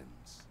own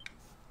ends.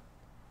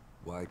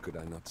 Why could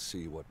I not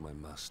see what my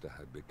master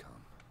had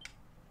become?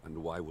 And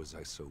why was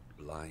I so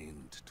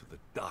blind to the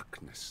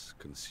darkness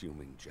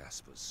consuming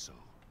Jasper's soul?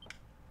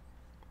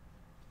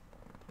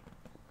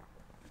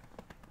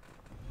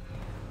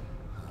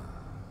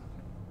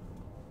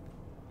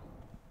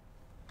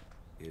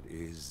 It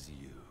is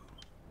you.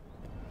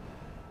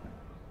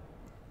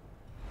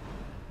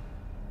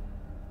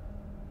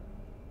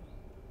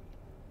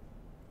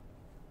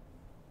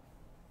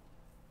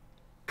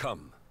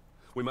 Come.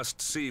 We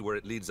must see where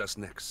it leads us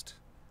next.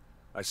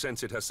 I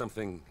sense it has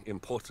something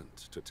important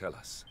to tell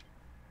us.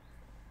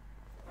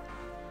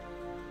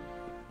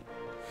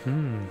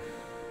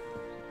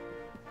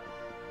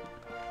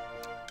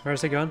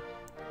 Where's he going?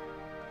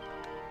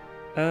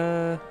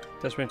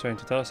 Desperately trying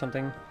to tell us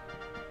something.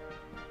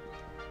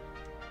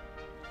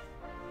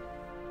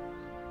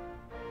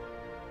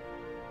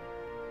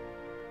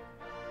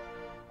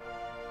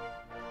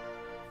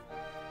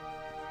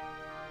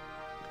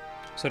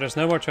 So there's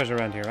no more treasure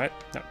around here, right?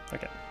 No,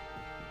 okay.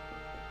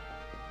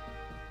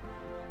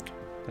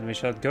 Then we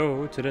shall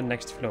go to the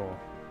next floor.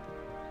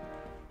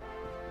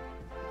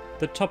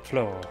 The top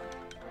floor.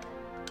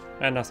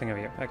 And nothing over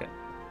here, okay.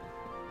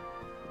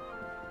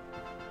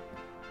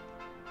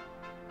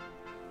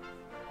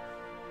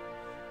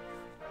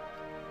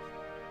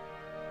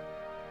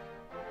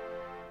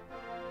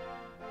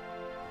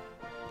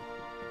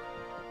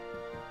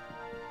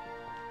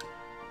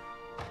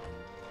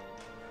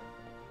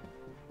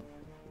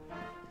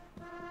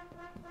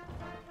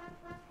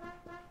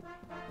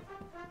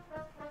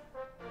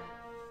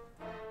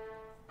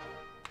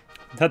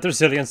 That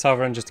resilient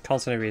sovereign just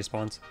constantly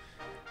respawns.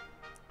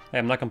 Hey,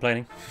 I'm not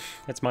complaining.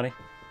 It's money.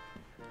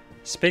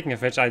 Speaking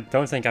of which, I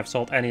don't think I've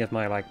sold any of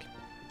my, like,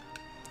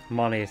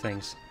 money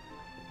things.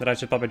 That I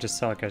should probably just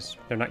sell because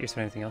they're not used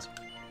for anything else.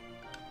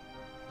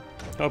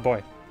 Oh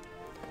boy.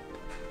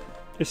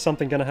 Is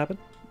something gonna happen?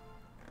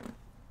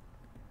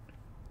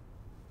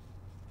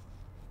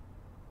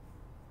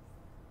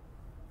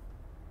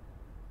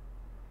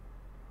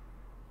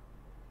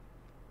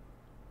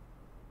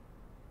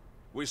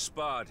 We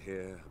sparred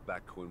here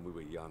back when we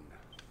were young.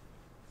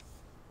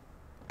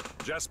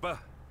 Jasper,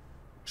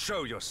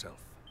 show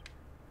yourself.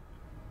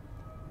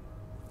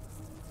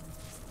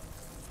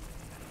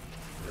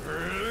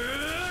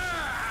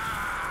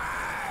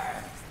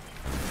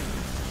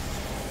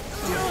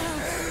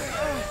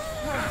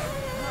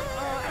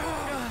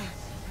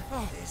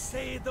 They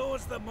say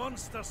those the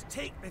monsters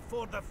take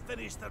before they've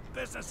finished their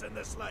business in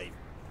this life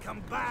come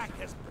back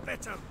as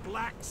bitter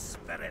black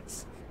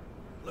spirits.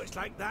 Looks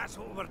like that's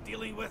what we're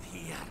dealing with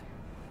here.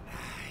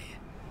 Aye,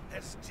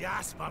 it's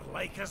Jasper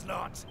like as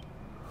not.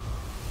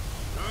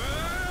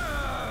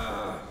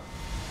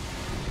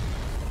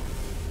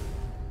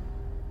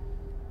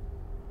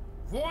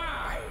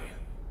 Why?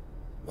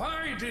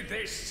 Why did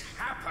this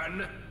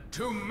happen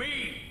to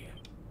me?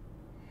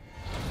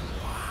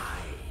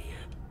 Why?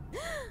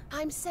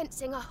 I'm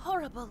sensing a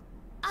horrible,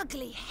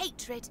 ugly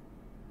hatred.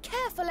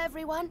 Careful,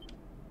 everyone.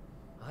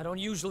 I don't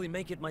usually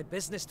make it my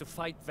business to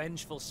fight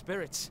vengeful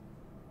spirits,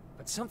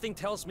 but something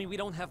tells me we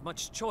don't have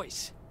much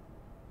choice.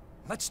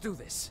 Let's do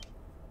this.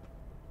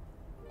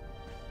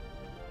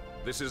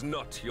 This is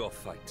not your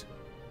fight.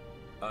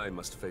 I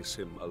must face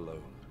him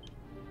alone.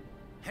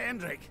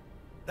 Hendrik,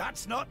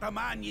 that's not the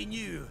man you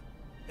knew.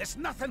 It's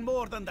nothing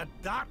more than the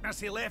darkness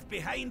he left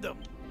behind him.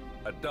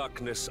 A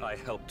darkness I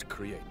helped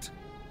create.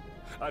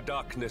 A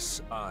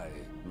darkness I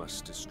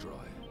must destroy.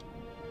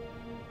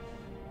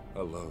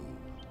 Alone.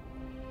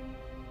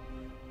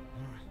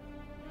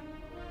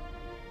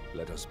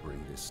 Let us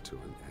bring this to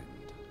an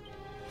end.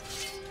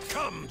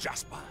 Come,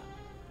 Jasper.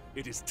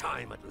 It is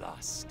time at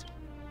last.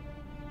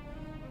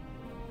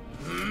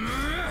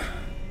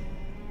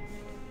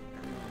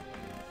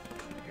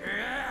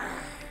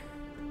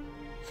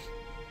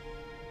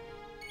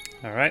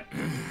 Alright.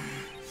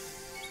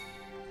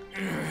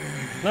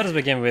 Let us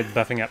begin with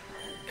buffing up.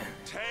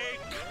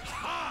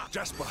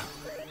 Jasper,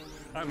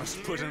 I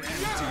must put an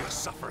end to your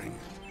suffering,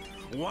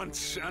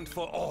 once and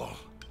for all.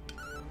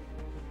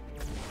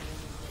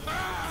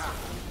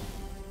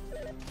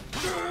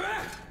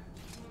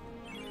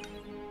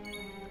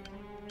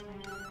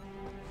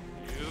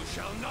 You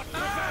shall not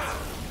prevail!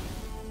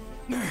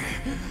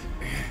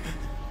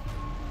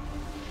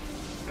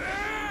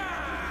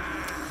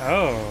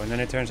 Oh, and then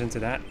it turns into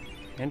that.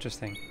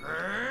 Interesting.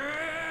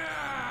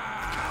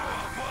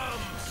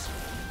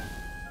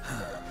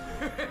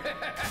 To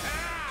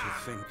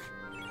think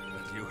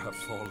that you have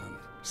fallen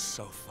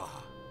so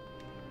far.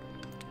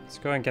 Let's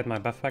go and get my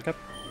buff back up.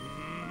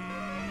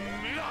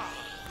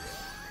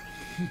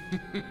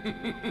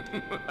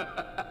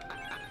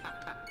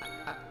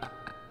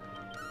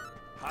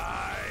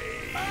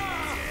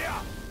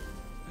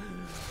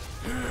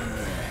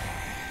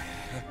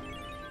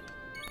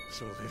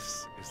 So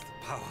this is the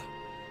power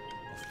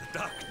of the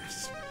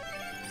darkness.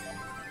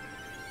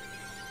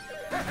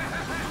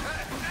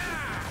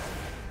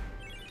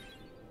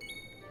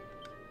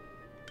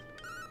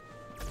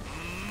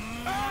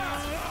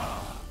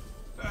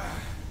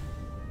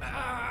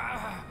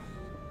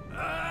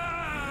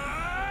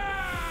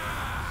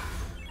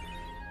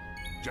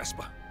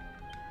 Jasper,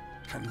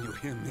 can you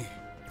hear me?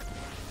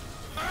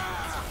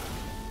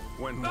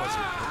 When was it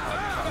that our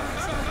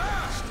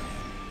paths met?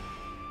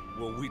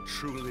 Were we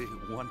truly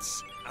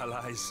once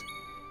allies?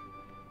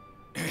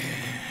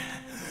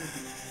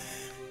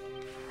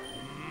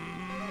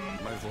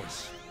 My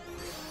voice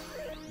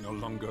no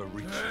longer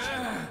reaches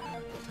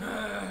you.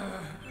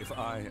 If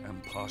I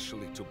am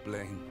partially to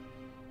blame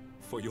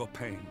for your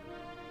pain,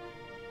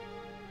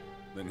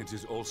 then it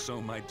is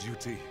also my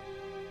duty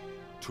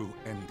to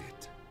end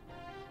it.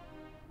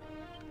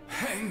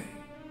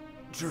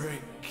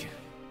 Hendrik.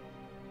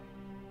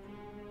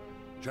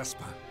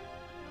 Jasper,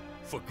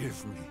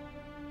 forgive me.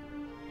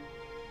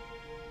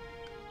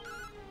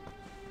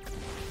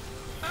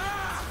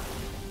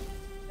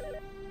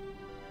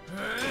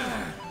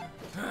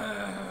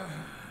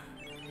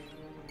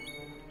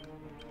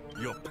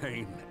 Your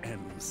pain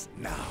ends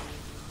now.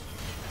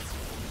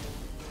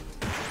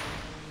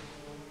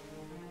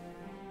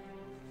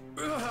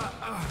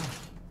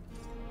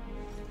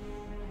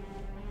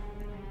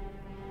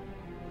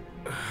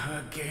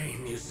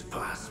 Again you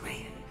surpass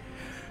me.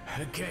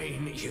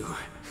 Again you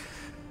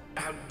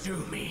outdo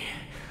me.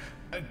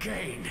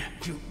 Again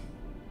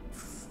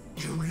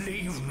you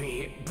leave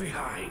me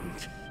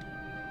behind.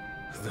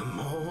 The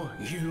more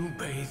you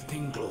bathed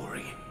in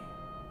glory,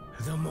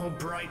 the more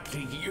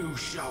brightly you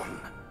shone.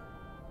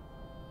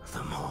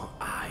 The more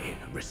I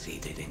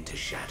receded into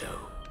shadow.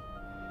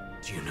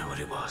 Do you know what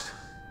it was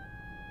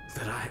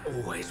that I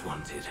always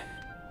wanted?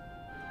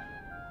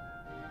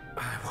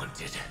 I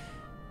wanted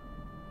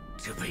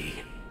to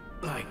be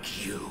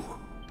like you.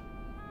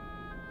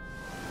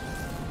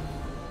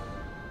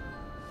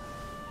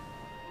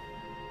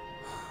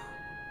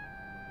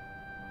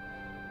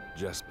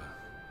 Jasper,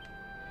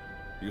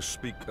 you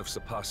speak of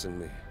surpassing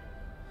me,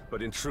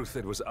 but in truth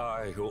it was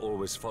I who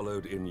always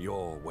followed in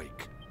your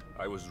wake.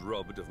 I was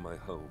robbed of my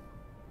home,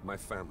 my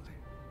family.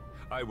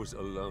 I was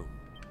alone.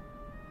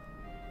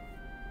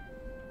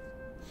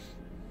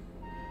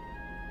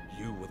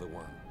 You were the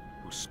one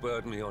who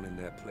spurred me on in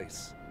their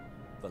place,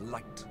 the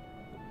light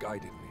that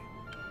guided me.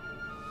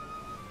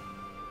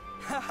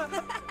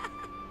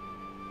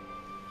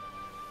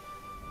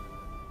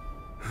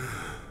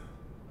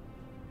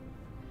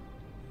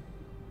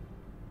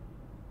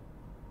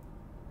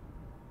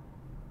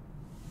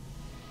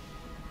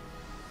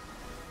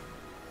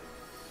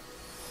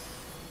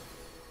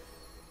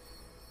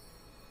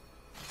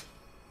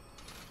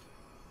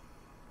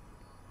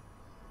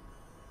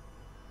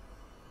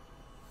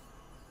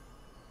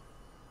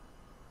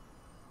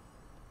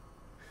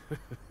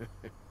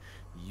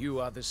 You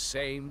are the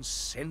same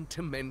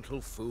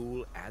sentimental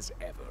fool as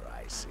ever,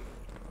 I see.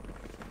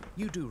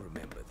 You do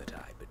remember that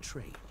I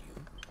betrayed you?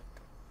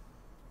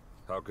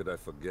 How could I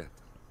forget?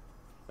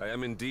 I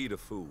am indeed a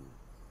fool,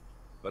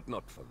 but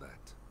not for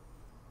that.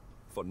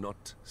 For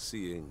not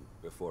seeing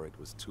before it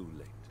was too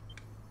late.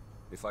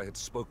 If I had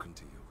spoken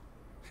to you,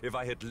 if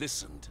I had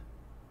listened,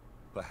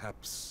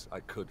 perhaps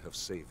I could have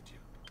saved you.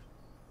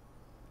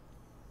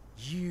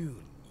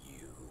 You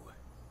knew.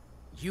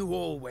 You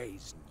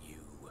always knew.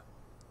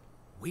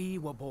 We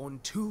were born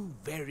two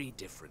very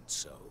different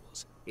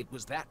souls. It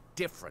was that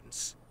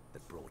difference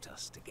that brought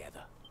us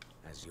together.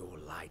 As your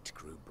light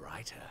grew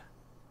brighter,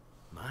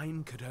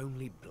 mine could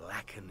only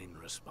blacken in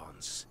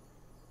response.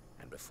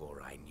 And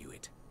before I knew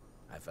it,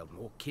 I felt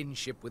more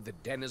kinship with the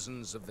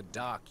denizens of the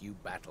dark you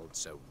battled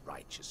so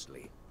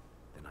righteously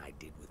than I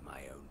did with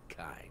my own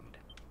kind.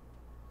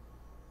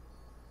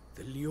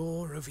 The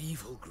lure of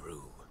evil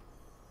grew,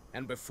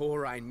 and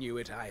before I knew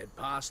it, I had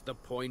passed the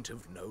point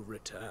of no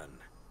return.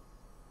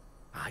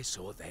 I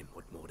saw then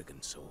what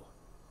Mordegon saw.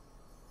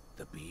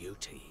 The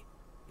beauty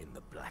in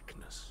the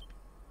blackness.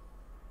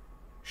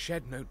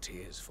 Shed no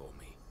tears for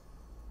me.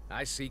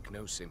 I seek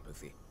no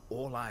sympathy.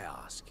 All I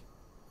ask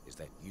is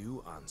that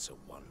you answer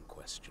one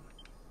question.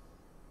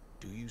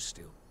 Do you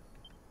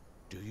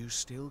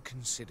still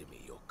consider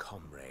me your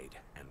comrade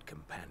and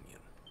companion?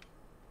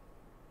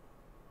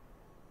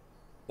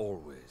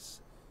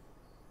 Always,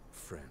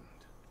 friend.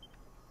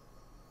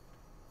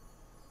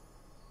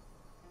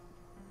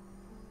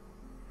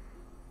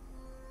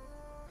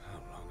 How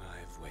long I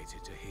have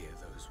waited to hear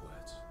those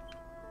words.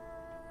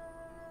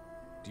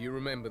 Do you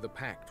remember the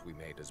pact we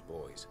made as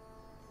boys?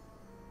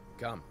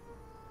 Come.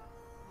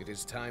 It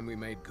is time we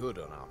made good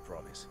on our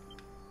promise.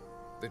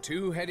 The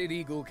two-headed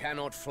eagle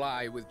cannot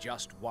fly with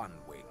just one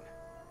wing.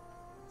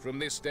 From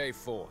this day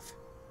forth,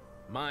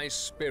 my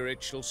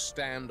spirit shall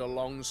stand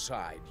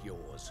alongside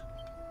yours.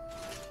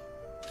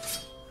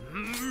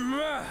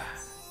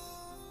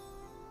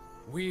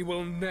 We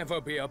will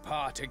never be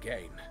apart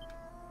again.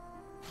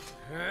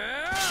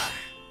 Oh.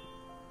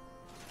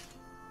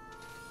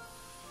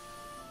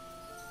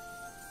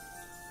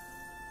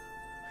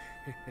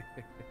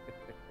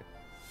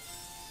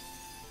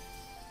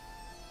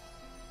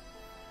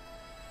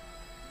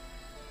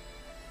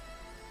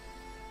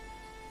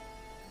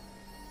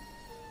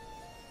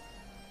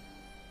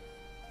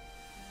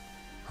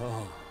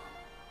 Oh.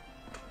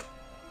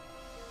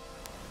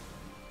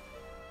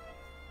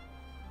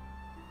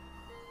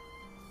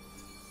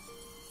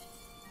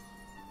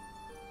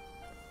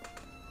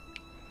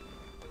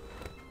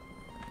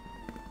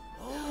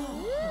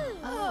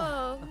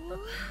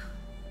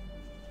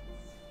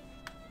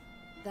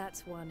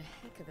 That's one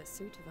heck of a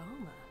suit of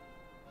armor.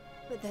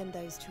 But then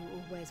those two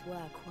always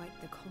were quite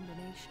the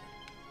combination.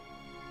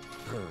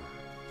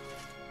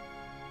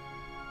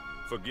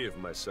 Forgive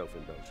my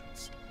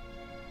self-indulgence.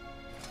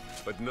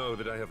 But know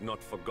that I have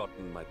not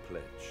forgotten my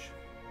pledge.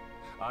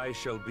 I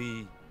shall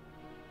be...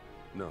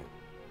 No.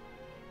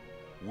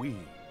 We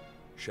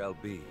shall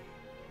be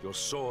your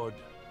sword,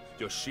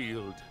 your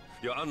shield,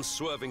 your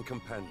unswerving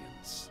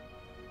companions.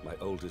 My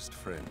oldest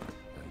friend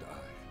and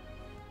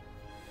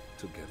I.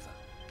 Together.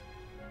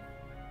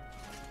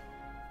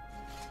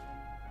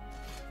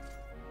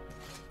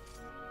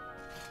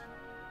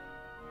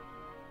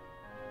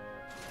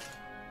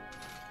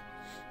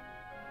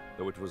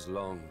 Though it was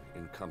long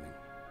in coming.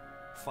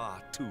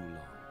 Far too long.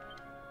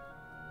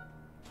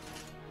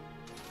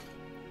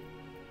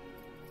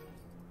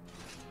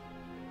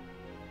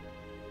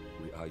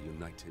 We are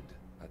united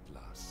at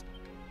last.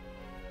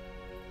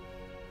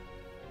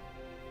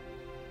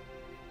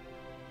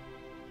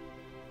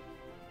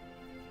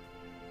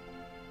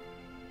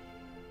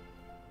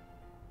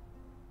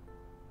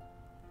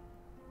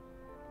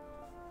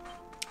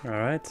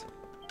 Alright.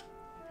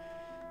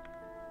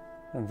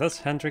 And thus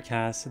Hendrik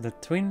has the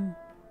Twin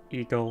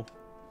Eagle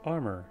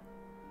armor.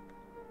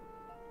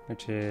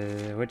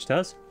 Which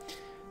does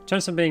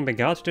chance of being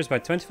beguiled reduced by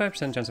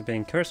 25%, chance of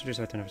being cursed reduced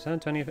by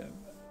 20%,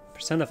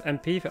 20% of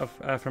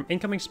MP from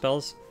incoming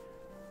spells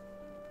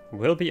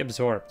will be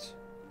absorbed.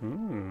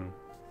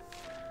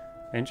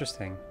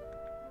 Interesting.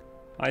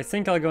 I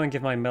think I'll go and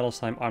give my Metal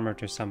Slime armor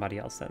to somebody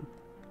else then.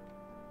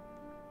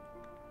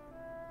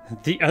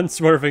 The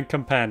Unswerving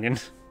Companion.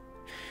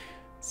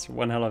 It's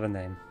one hell of a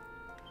name.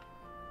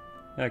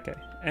 Okay,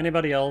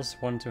 anybody else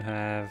want to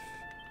have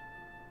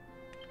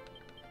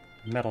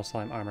Metal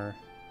Slime armor?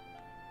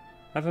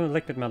 I have a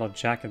liquid metal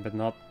jacket, but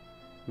not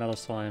Metal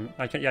Slime.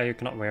 Yeah, you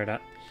cannot wear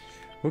that.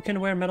 Who can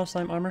wear Metal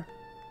Slime armor?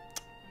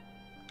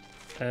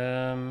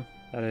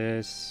 That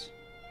is...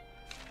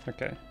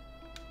 Okay.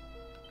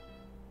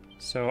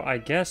 So I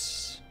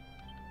guess...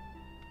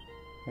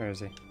 Where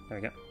is he?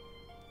 There we go.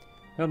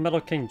 Well,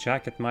 Metal King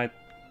jacket might...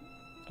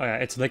 Oh yeah,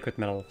 it's liquid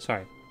metal.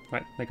 Sorry.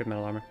 Right, liquid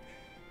metal armor.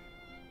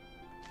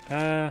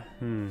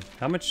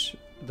 How much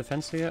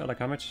defense do you get? Like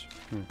how much?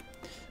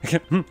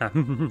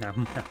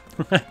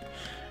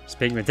 Just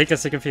being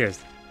ridiculously confused.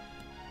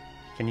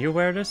 Can you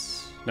wear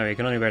this? No, you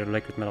can only wear the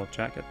liquid metal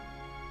jacket.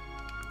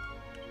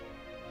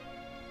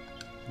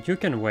 You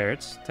can wear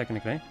it,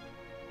 technically.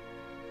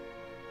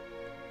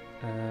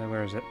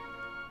 Where is it?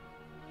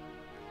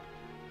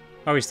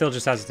 Oh, he still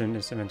just has it in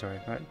his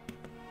inventory, right?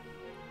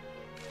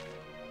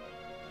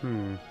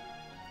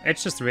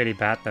 It's just really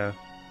bad, though.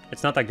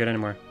 It's not that good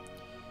anymore.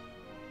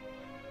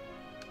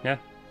 Yeah.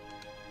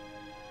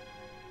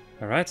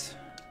 Alright.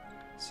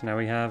 So now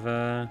we have,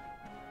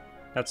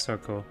 That's so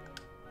cool.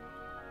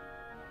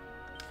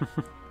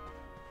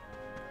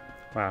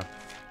 Wow.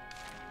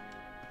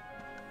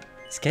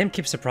 This game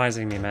keeps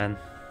surprising me, man.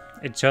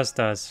 It just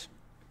does.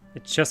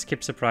 It just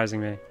keeps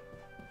surprising me.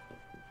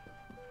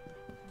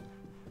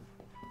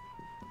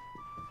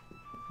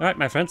 Alright,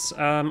 my friends.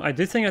 I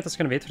do think that that's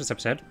going to be it for this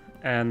episode.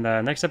 And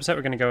next episode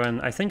we're going to go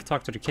and, I think,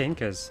 talk to the king,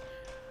 because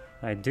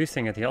I do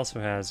think that he also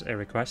has a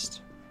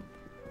request.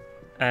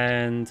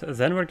 And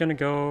then we're going to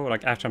go,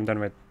 like, after I'm done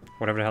with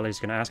whatever the hell he's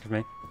going to ask of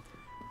me.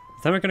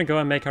 Then we're going to go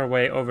and make our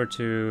way over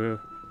to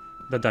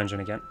the dungeon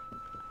again.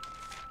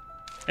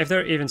 If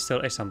there even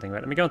still is something. Wait,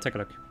 let me go and take a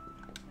look.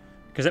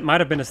 Because it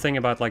might have been a thing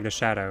about, like, the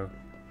shadow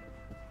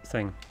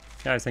thing.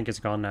 Yeah, I think it's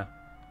gone now.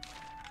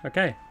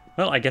 Okay.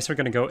 Well, I guess we're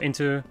gonna go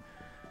into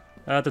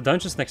the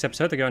dungeons next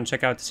episode to go and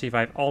check out to see if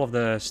I have all of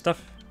the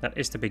stuff that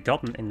is to be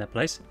gotten in that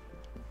place.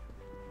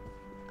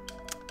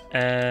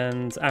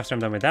 And after I'm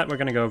done with that, we're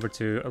gonna go over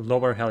to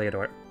Lower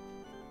Heliodor.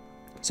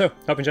 So, hope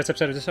you enjoyed this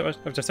episode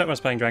of Just was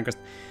playing Dragon Quest.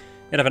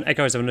 11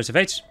 Echoes of Elusive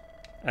Age.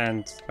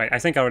 And, wait, I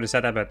think I already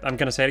said that, but I'm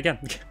gonna say it again.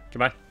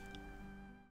 Goodbye.